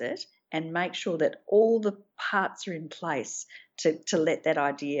analyze it and make sure that all the parts are in place to let that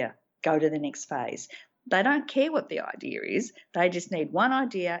idea go to the next phase. They don't care what the idea is. They just need one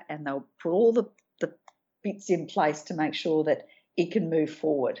idea, and they'll put all the bits in place to make sure that it can move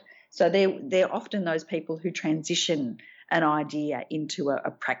forward. So they're often those people who transition an idea into a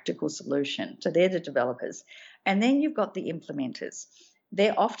practical solution. So they're the developers. And then you've got the implementers.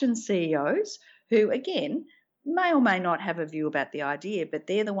 They're often CEOs who, again, may or may not have a view about the idea, but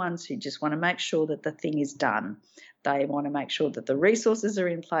they're the ones who just want to make sure that the thing is done. They want to make sure that the resources are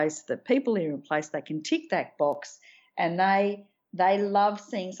in place, that people are in place, they can tick that box, and they love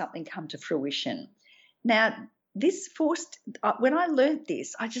seeing something come to fruition. Now, when I learned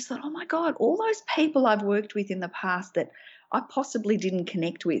this, I just thought, oh my God, all those people I've worked with in the past that I possibly didn't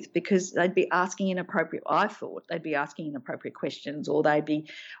connect with because they'd be asking inappropriate questions, or they'd be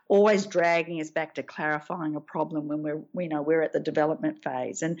always dragging us back to clarifying a problem when we're at the development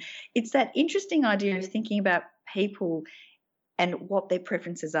phase. And it's that interesting idea of thinking about people and what their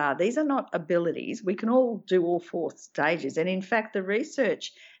preferences are. These are not abilities. We can all do all four stages. And in fact, the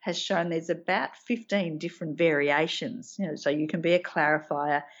research has shown there's about 15 different variations. So you can be a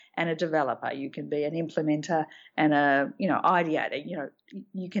clarifier and a developer. You can be an implementer and a, ideator.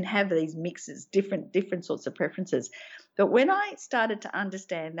 You can have these mixes, different sorts of preferences. But when I started to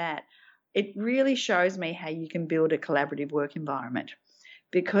understand that, it really shows me how you can build a collaborative work environment.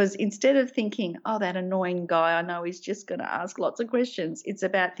 Because instead of thinking, oh, that annoying guy, I know he's just going to ask lots of questions, it's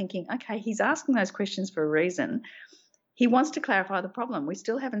about thinking, okay, he's asking those questions for a reason. He wants to clarify the problem. We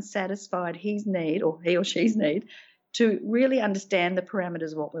still haven't satisfied his need, or he or she's need, to really understand the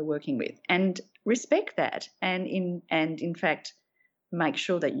parameters of what we're working with and respect that. And in fact, make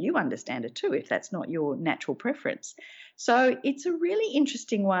sure that you understand it too, if that's not your natural preference. So it's a really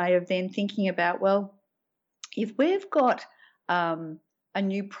interesting way of then thinking about, well, if we've got a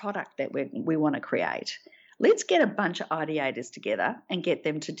new product that we want to create, let's get a bunch of ideators together and get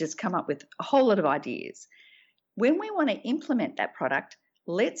them to just come up with a whole lot of ideas. When we want to implement that product,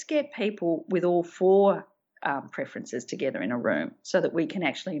 let's get people with all four preferences together in a room so that we can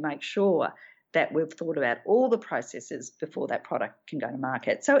actually make sure that we've thought about all the processes before that product can go to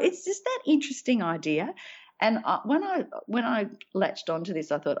market. So it's just that interesting idea. And when I latched onto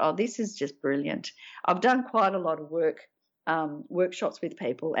this, I thought, oh, this is just brilliant. I've done quite a lot of workshops with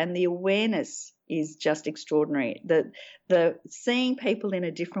people, and the awareness is just extraordinary. The seeing people in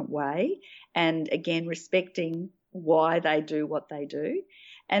a different way, and again respecting why they do what they do,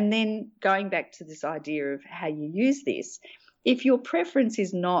 and then going back to this idea of how you use this. If your preference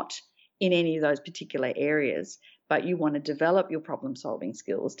is not in any of those particular areas, but you want to develop your problem-solving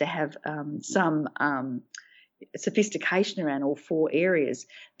skills to have some sophistication around all four areas,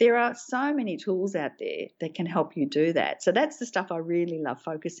 there are so many tools out there that can help you do that. So that's the stuff I really love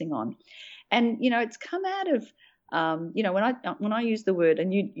focusing on. And, it's come out of, when I use the word,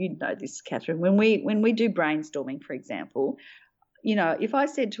 and you know this, Catherine, when we do brainstorming, for example, if I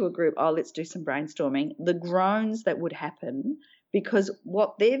said to a group, oh, let's do some brainstorming, the groans that would happen, because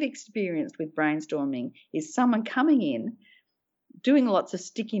what they've experienced with brainstorming is someone coming in, doing lots of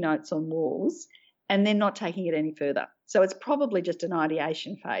sticky notes on walls, and then not taking it any further. So it's probably just an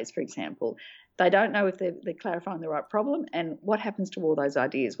ideation phase, for example. They don't know if they're clarifying the right problem, and what happens to all those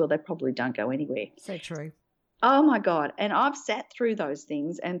ideas? Well, they probably don't go anywhere. So true. Oh, my God. And I've sat through those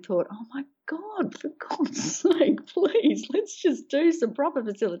things and thought, oh, my God, for God's sake, please, let's just do some proper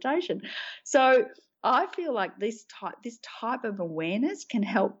facilitation. So I feel like this type of awareness can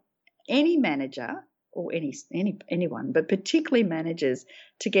help any manager or anyone, but particularly managers,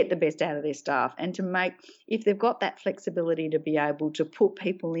 to get the best out of their staff, and to make, if they've got that flexibility to be able to put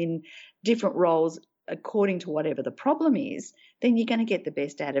people in different roles according to whatever the problem is, then you're going to get the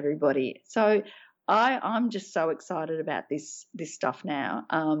best out of everybody. So I'm just so excited about this stuff now,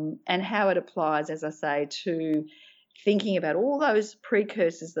 and how it applies, as I say, to thinking about all those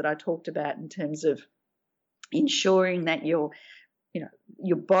precursors that I talked about in terms of ensuring that your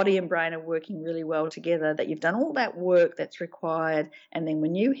body and brain are working really well together, that you've done all that work that's required, and then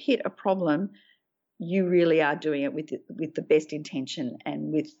when you hit a problem, you really are doing it with the best intention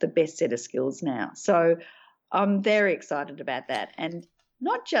and with the best set of skills now. So I'm very excited about that, and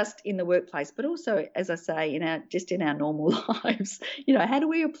not just in the workplace, but also, as I say, in our normal lives. How do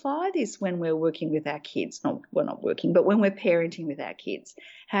we apply this when we're working with our kids? We're not working, but when we're parenting with our kids,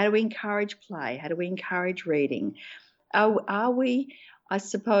 how do we encourage play? How do we encourage reading? Are we, I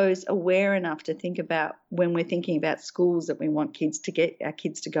suppose, aware enough to think about, when we're thinking about schools that we want our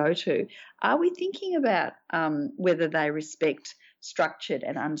kids to go to, are we thinking about whether they respect structured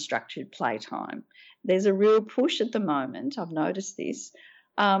and unstructured playtime? There's a real push at the moment, I've noticed this,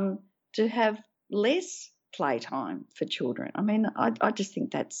 to have less playtime for children. I mean, I just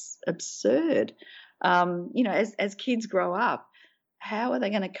think that's absurd. As kids grow up, how are they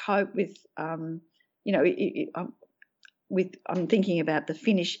going to cope with, I'm thinking about the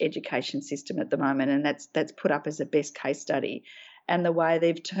Finnish education system at the moment, and that's put up as a best case study, and the way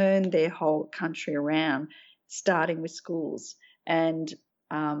they've turned their whole country around, starting with schools. And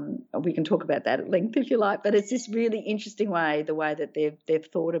we can talk about that at length if you like, but it's this really interesting way, the way that they've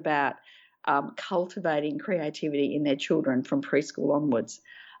thought about cultivating creativity in their children from preschool onwards.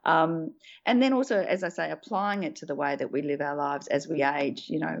 And then also, as I say, applying it to the way that we live our lives as we age,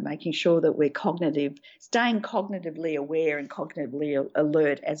 making sure that we're staying cognitively aware and cognitively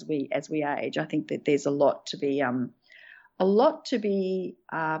alert as we age. I think that there's a lot to be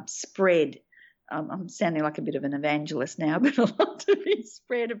spread. I'm sounding like a bit of an evangelist now, but a lot to be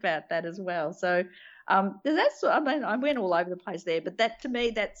spread about that as well. So I went all over the place there, but that, to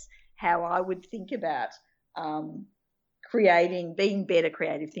me, that's how I would think about being better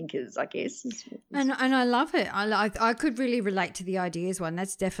creative thinkers, I guess. And I love it. I could really relate to the ideas one.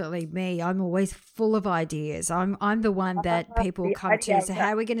 That's definitely me. I'm always full of ideas. I'm the one that people come to. So how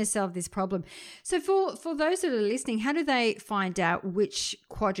are we going to solve this problem? So for those that are listening, how do they find out which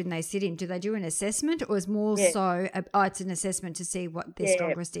quadrant they sit in? Do they do an assessment, or is more so it's an assessment to see what they're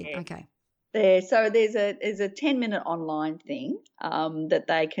strongest in? Okay. So there's a 10-minute online thing that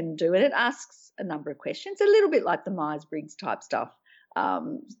they can do, and it asks a number of questions, a little bit like the Myers-Briggs type stuff.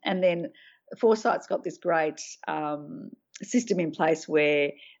 And then Foresight's got this great system in place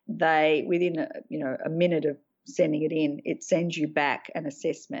where they, within a minute of sending it in, it sends you back an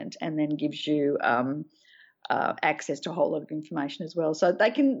assessment and then gives you access to a whole lot of information as well. So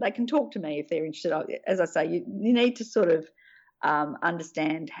they can talk to me if they're interested. As I say, you need to sort of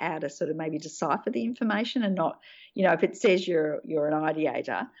understand how to sort of maybe decipher the information and not, if it says you're an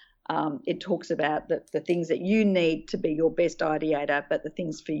ideator, it talks about the things that you need to be your best ideator, but the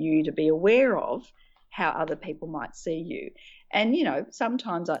things for you to be aware of, how other people might see you. And,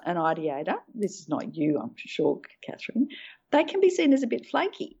 sometimes an ideator, this is not you, I'm sure, Catherine, they can be seen as a bit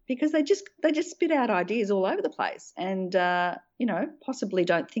flaky because they just spit out ideas all over the place and, possibly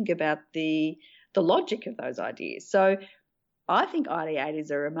don't think about the logic of those ideas. So I think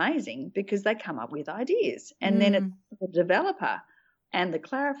ideators are amazing because they come up with ideas, and then it's the developer and the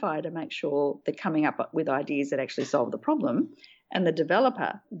clarifier to make sure they're coming up with ideas that actually solve the problem. And the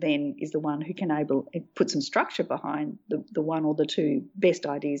developer then is the one who can put some structure behind the one or the two best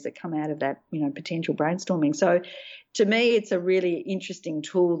ideas that come out of that, potential brainstorming. So to me, it's a really interesting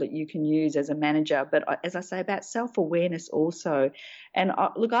tool that you can use as a manager. But as I say, about self-awareness also. And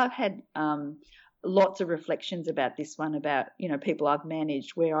look, I've had lots of reflections about this one, about, people I've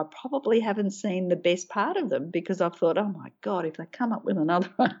managed where I probably haven't seen the best part of them because I've thought, oh my God, if they come up with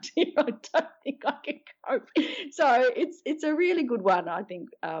another idea, I don't think I can cope. So it's a really good one, I think,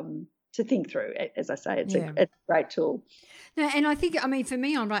 to think through. As I say, it's a great tool. No, and I think, for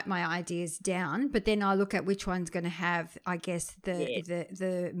me, I write my ideas down, but then I look at which one's going to have, I guess,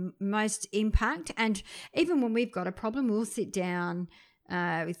 the most impact. And even when we've got a problem, we'll sit down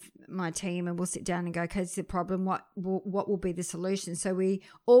with my team and we'll sit down and go, okay, it's the problem. What will be the solution? So we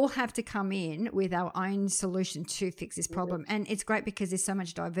all have to come in with our own solution to fix this problem. And it's great because there's so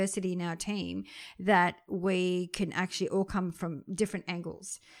much diversity in our team that we can actually all come from different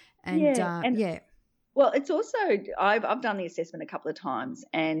angles. Well, it's also, I've done the assessment a couple of times,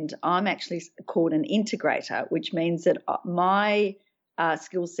 and I'm actually called an integrator, which means that my my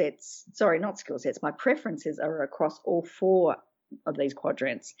preferences are across all four of these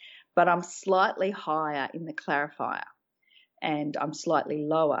quadrants, but I'm slightly higher in the clarifier and I'm slightly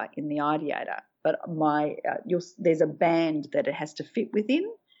lower in the ideator. But there's a band that it has to fit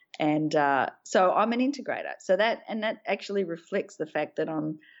within, and so I'm an integrator. So that actually reflects the fact that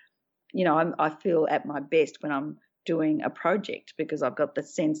I feel at my best when I'm doing a project, because I've got the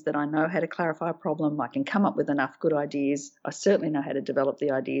sense that I know how to clarify a problem, I can come up with enough good ideas, I certainly know how to develop the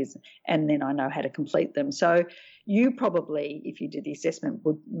ideas, and then I know how to complete them. So you probably, if you did the assessment,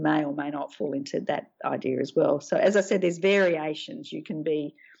 may or may not fall into that idea as well. So as I said, there's variations. You can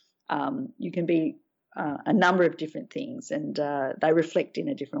be a number of different things, and they reflect in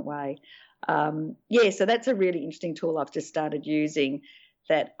a different way. So that's a really interesting tool I've just started using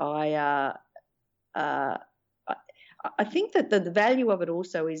that I think that the value of it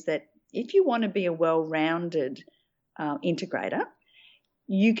also is that if you want to be a well-rounded integrator,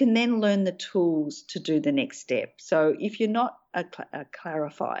 you can then learn the tools to do the next step. So if you're not a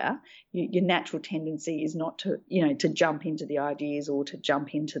clarifier, your natural tendency is not to, to jump into the ideas or to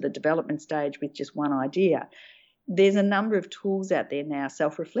jump into the development stage with just one idea. There's a number of tools out there now,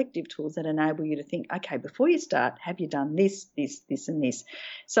 self-reflective tools, that enable you to think, okay, before you start, have you done this, and this?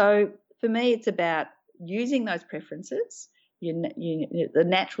 So for me, it's about using those preferences, the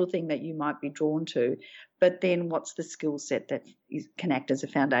natural thing that you might be drawn to, but then what's the skill set that can act as a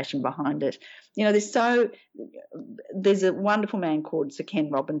foundation behind it? There's a wonderful man called Sir Ken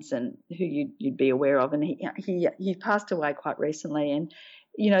Robinson who you'd be aware of, and he passed away quite recently, and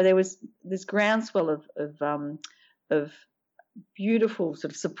there was this groundswell of beautiful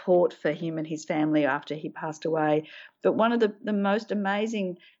sort of support for him and his family after he passed away. But one of the most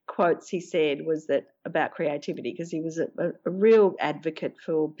amazing quotes he said was that about creativity, because he was a real advocate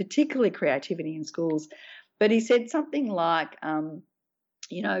for particularly creativity in schools. But he said something like,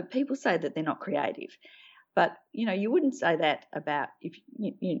 people say that they're not creative, but, you wouldn't say that about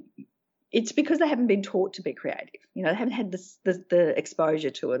it's because they haven't been taught to be creative. They haven't had the exposure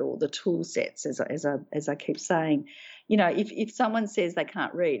to it or the tool sets, as I keep saying. If someone says they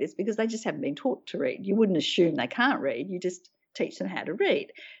can't read, it's because they just haven't been taught to read. You wouldn't assume they can't read. You just teach them how to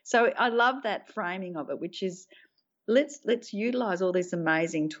read. So I love that framing of it, which is let's utilize all these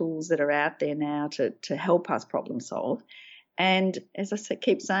amazing tools that are out there now to help us problem solve. And as I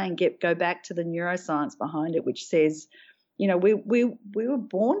keep saying, go back to the neuroscience behind it, which says, we were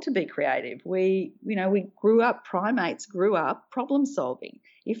born to be creative. We grew up, primates grew up problem solving.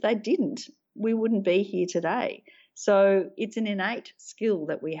 If they didn't, we wouldn't be here today. So it's an innate skill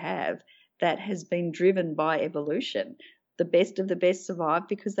that we have that has been driven by evolution. The best of the best survived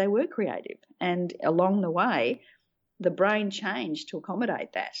because they were creative. And along the way, the brain changed to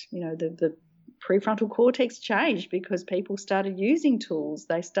accommodate that. The prefrontal cortex changed because people started using tools.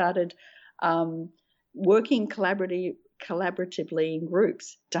 They started working collaboratively in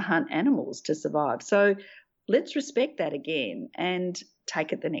groups to hunt animals to survive. So let's respect that again and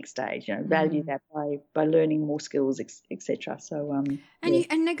take it the next stage, value that by learning more skills, etc. So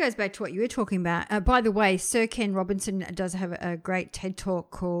and that goes back to what you were talking about. By the way, Sir Ken Robinson does have a great TED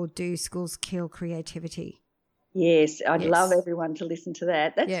talk called "Do Schools Kill Creativity?" Yes, I'd love everyone to listen to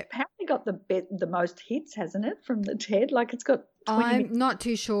that. That's apparently got the most hits, hasn't it, from the TED? Like it's got 20 I'm not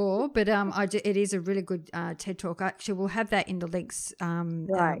too sure, but it is a really good TED talk. Actually, we'll have that in the links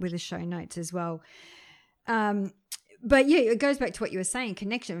with the show notes as well. But yeah, it goes back to what you were saying,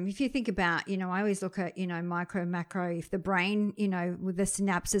 connection. I mean, if you think about, I always look at, micro, macro, if the brain, with the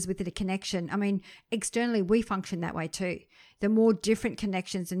synapses, with the connection, I mean, externally we function that way too. The more different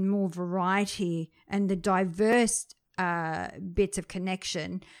connections and more variety and the diverse bits of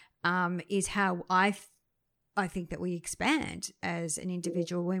connection is how I think that we expand as an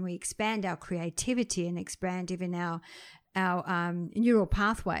individual, when we expand our creativity and expand even our neural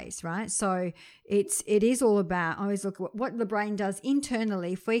pathways, right? So it is all about, I always look at what the brain does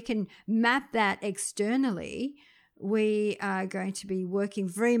internally. If we can map that externally, we are going to be working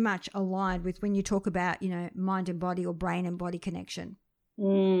very much aligned with when you talk about, mind and body or brain and body connection.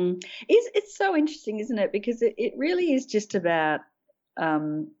 It's so interesting, isn't it? Because it really is just about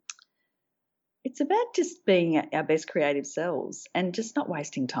it's about just being our best creative selves and just not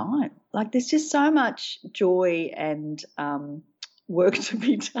wasting time. Like there's just so much joy and work to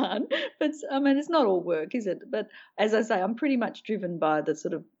be done. But I mean, it's not all work, is it? But as I say, I'm pretty much driven by the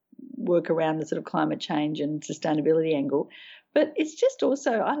sort of work around the sort of climate change and sustainability angle. But it's just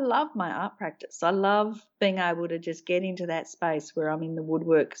also, I love my art practice. I love being able to just get into that space where I'm in the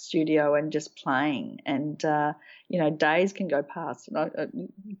woodwork studio and just playing, and days can go past. And I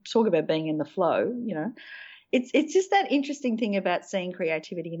talk about being in the flow. It's just that interesting thing about seeing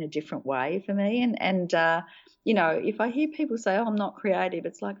creativity in a different way for me. And if I hear people say, "Oh, I'm not creative,"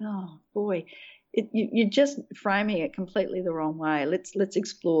 it's like, oh boy. You're just framing it completely the wrong way. Let's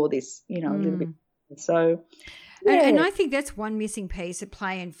explore this, a little bit. So, yeah. And I think that's one missing piece of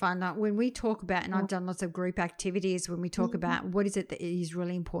play and fun. Like when we talk about, and I've done lots of group activities, when we talk about what is it that is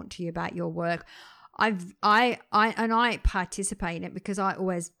really important to you about your work, I participate in it because I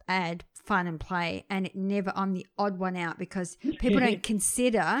always add fun and play, and I'm the odd one out because people don't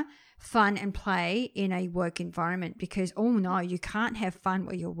consider fun and play in a work environment, because no, you can't have fun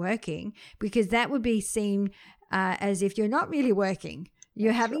while you're working, because that would be seen as if you're not really working,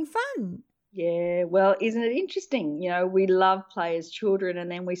 you're having fun. Yeah, well, isn't it interesting? We love play as children and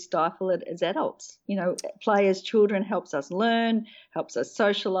then we stifle it as adults. Play as children helps us learn, helps us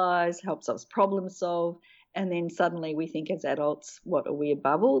socialize, helps us problem solve, and then suddenly we think as adults, what, are we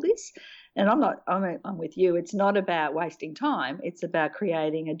above all this? And I'm with you. It's not about wasting time. It's about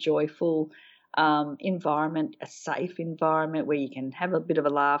creating a joyful environment, a safe environment where you can have a bit of a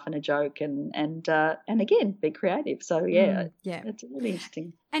laugh and a joke and again, be creative. So it's really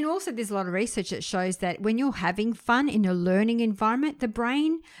interesting. And also there's a lot of research that shows that when you're having fun in a learning environment, the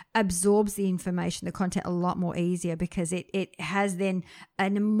brain absorbs the information, the content a lot more easier, because it has then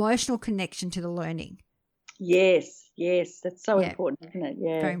an emotional connection to the learning. Yes, that's so important, isn't it?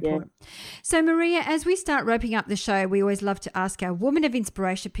 Yeah, very important. Yeah. So, Maria, as we start wrapping up the show, we always love to ask our woman of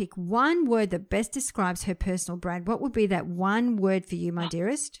inspiration, pick one word that best describes her personal brand. What would be that one word for you, my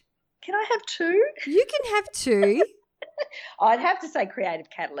dearest? Can I have two? You can have two. I'd have to say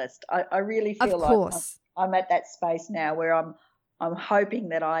creative catalyst. I really feel like I'm at that space now where I'm hoping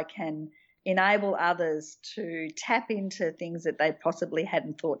that I can enable others to tap into things that they possibly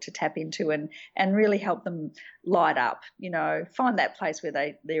hadn't thought to tap into, and really help them light up, find that place where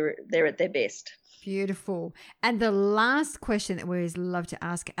they're at their best. Beautiful. And the last question that we always love to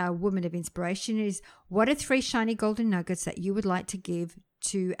ask our woman of inspiration is, what are 3 shiny golden nuggets that you would like to give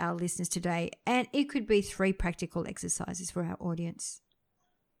to our listeners today? And it could be 3 practical exercises for our audience.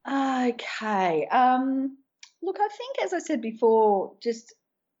 Okay. Look, I think, as I said before, just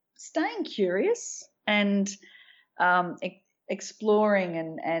staying curious and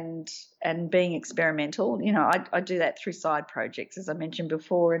exploring and being experimental. I do that through side projects, as I mentioned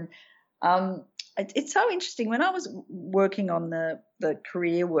before. And it's so interesting. When I was working on the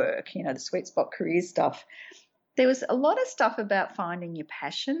career work, the sweet spot career stuff, there was a lot of stuff about finding your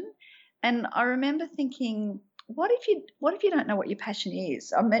passion. And I remember thinking, what if you don't know what your passion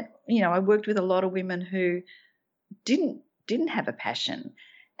is? I worked with a lot of women who didn't have a passion.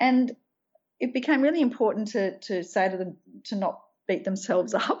 And it became really important to say to them to not beat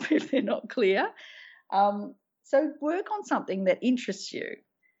themselves up if they're not clear. So work on something that interests you.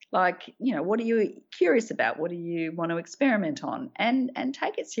 Like, what are you curious about? What do you want to experiment on? And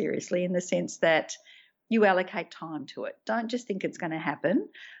take it seriously, in the sense that you allocate time to it. Don't just think it's going to happen.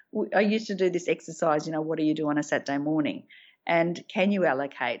 I used to do this exercise, what do you do on a Saturday morning? And can you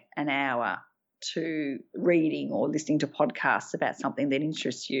allocate an hour to reading or listening to podcasts about something that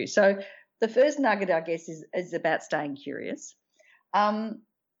interests you? So the first nugget, I guess, is about staying curious. And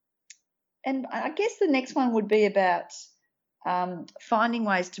I guess the next one would be about finding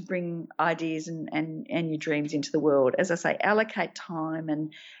ways to bring ideas and your dreams into the world. As I say, allocate time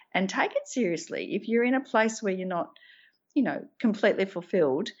and take it seriously. If you're in a place where you're not, completely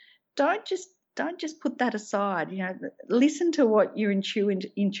fulfilled, don't just put that aside. Listen to what your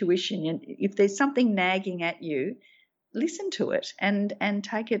intuition, and if there's something nagging at you, listen to it and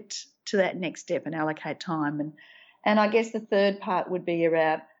take it to that next step and allocate time. And I guess the third part would be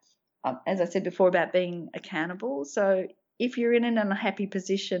about, as I said before, about being accountable. So if you're in an unhappy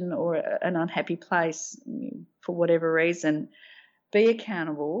position or an unhappy place for whatever reason, be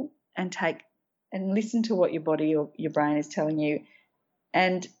accountable and listen to what your body or your brain is telling you,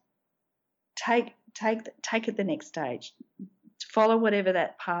 and take it the next stage. Follow whatever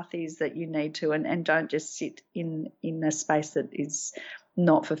that path is that you need to, and don't just sit in a space that is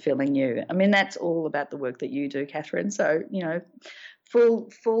not fulfilling you. I mean, that's all about the work that you do, Catherine. So, full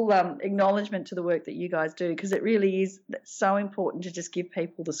acknowledgement to the work that you guys do, because it really is so important to just give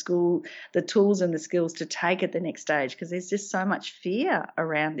people the tools and the skills to take it the next stage, because there's just so much fear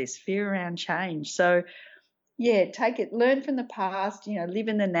around this, fear around change. So, yeah, take it, learn from the past, live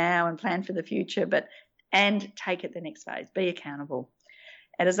in the now and plan for the future, and take it the next phase. Be accountable.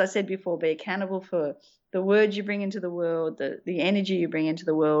 And as I said before, be accountable for the words you bring into the world, the energy you bring into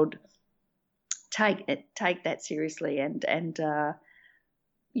the world. Take that seriously and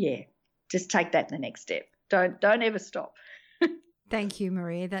just take that the next step. Don't ever stop. Thank you,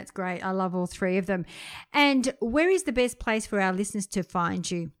 Maria. That's great. I love all three of them. And where is the best place for our listeners to find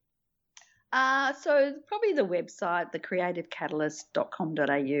you? So probably the website,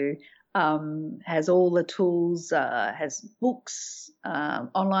 thecreativecatalyst.com.au, has all the tools, has books,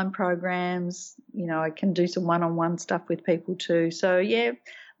 online programs. I can do some one-on-one stuff with people too. So, yeah,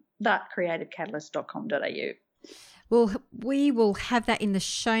 thecreativecatalyst.com.au. Well, we will have that in the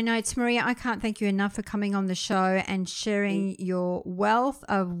show notes. Maria, I can't thank you enough for coming on the show and sharing your wealth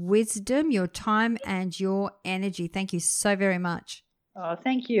of wisdom, your time and your energy. Thank you so very much. Oh,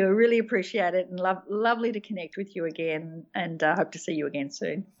 thank you. I really appreciate it, and lovely to connect with you again, and hope to see you again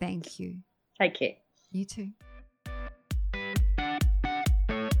soon. Thank you. Take care. You too.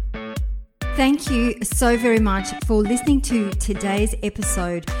 Thank you so very much for listening to today's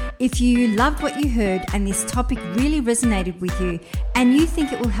episode. If you loved what you heard and this topic really resonated with you and you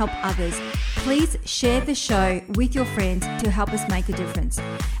think it will help others, please share the show with your friends to help us make a difference.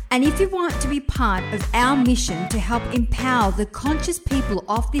 And if you want to be part of our mission to help empower the conscious people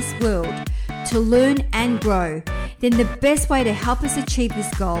of this world to learn and grow, then the best way to help us achieve this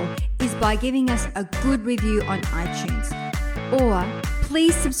goal is by giving us a good review on iTunes. Or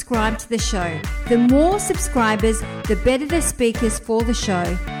please subscribe to the show. The more subscribers, the better the speakers for the show,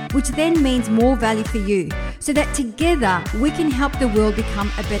 which then means more value for you, so that together we can help the world become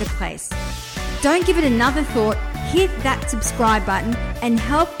a better place. Don't give it another thought. Hit that subscribe button and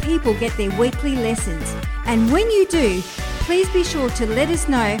help people get their weekly lessons. And when you do, please be sure to let us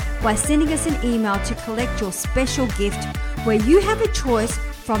know by sending us an email to collect your special gift, where you have a choice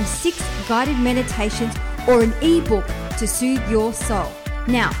from 6 guided meditations or an ebook to soothe your soul.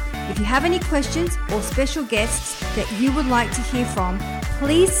 Now, if you have any questions or special guests that you would like to hear from,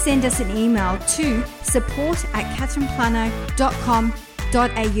 please send us an email to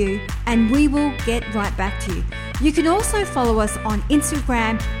support@catherineplano.com.au and we will get right back to you. You can also follow us on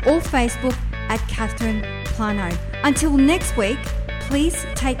Instagram or Facebook at Catherine Plano. Until next week, please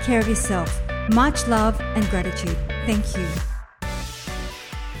take care of yourself. Much love and gratitude. Thank you.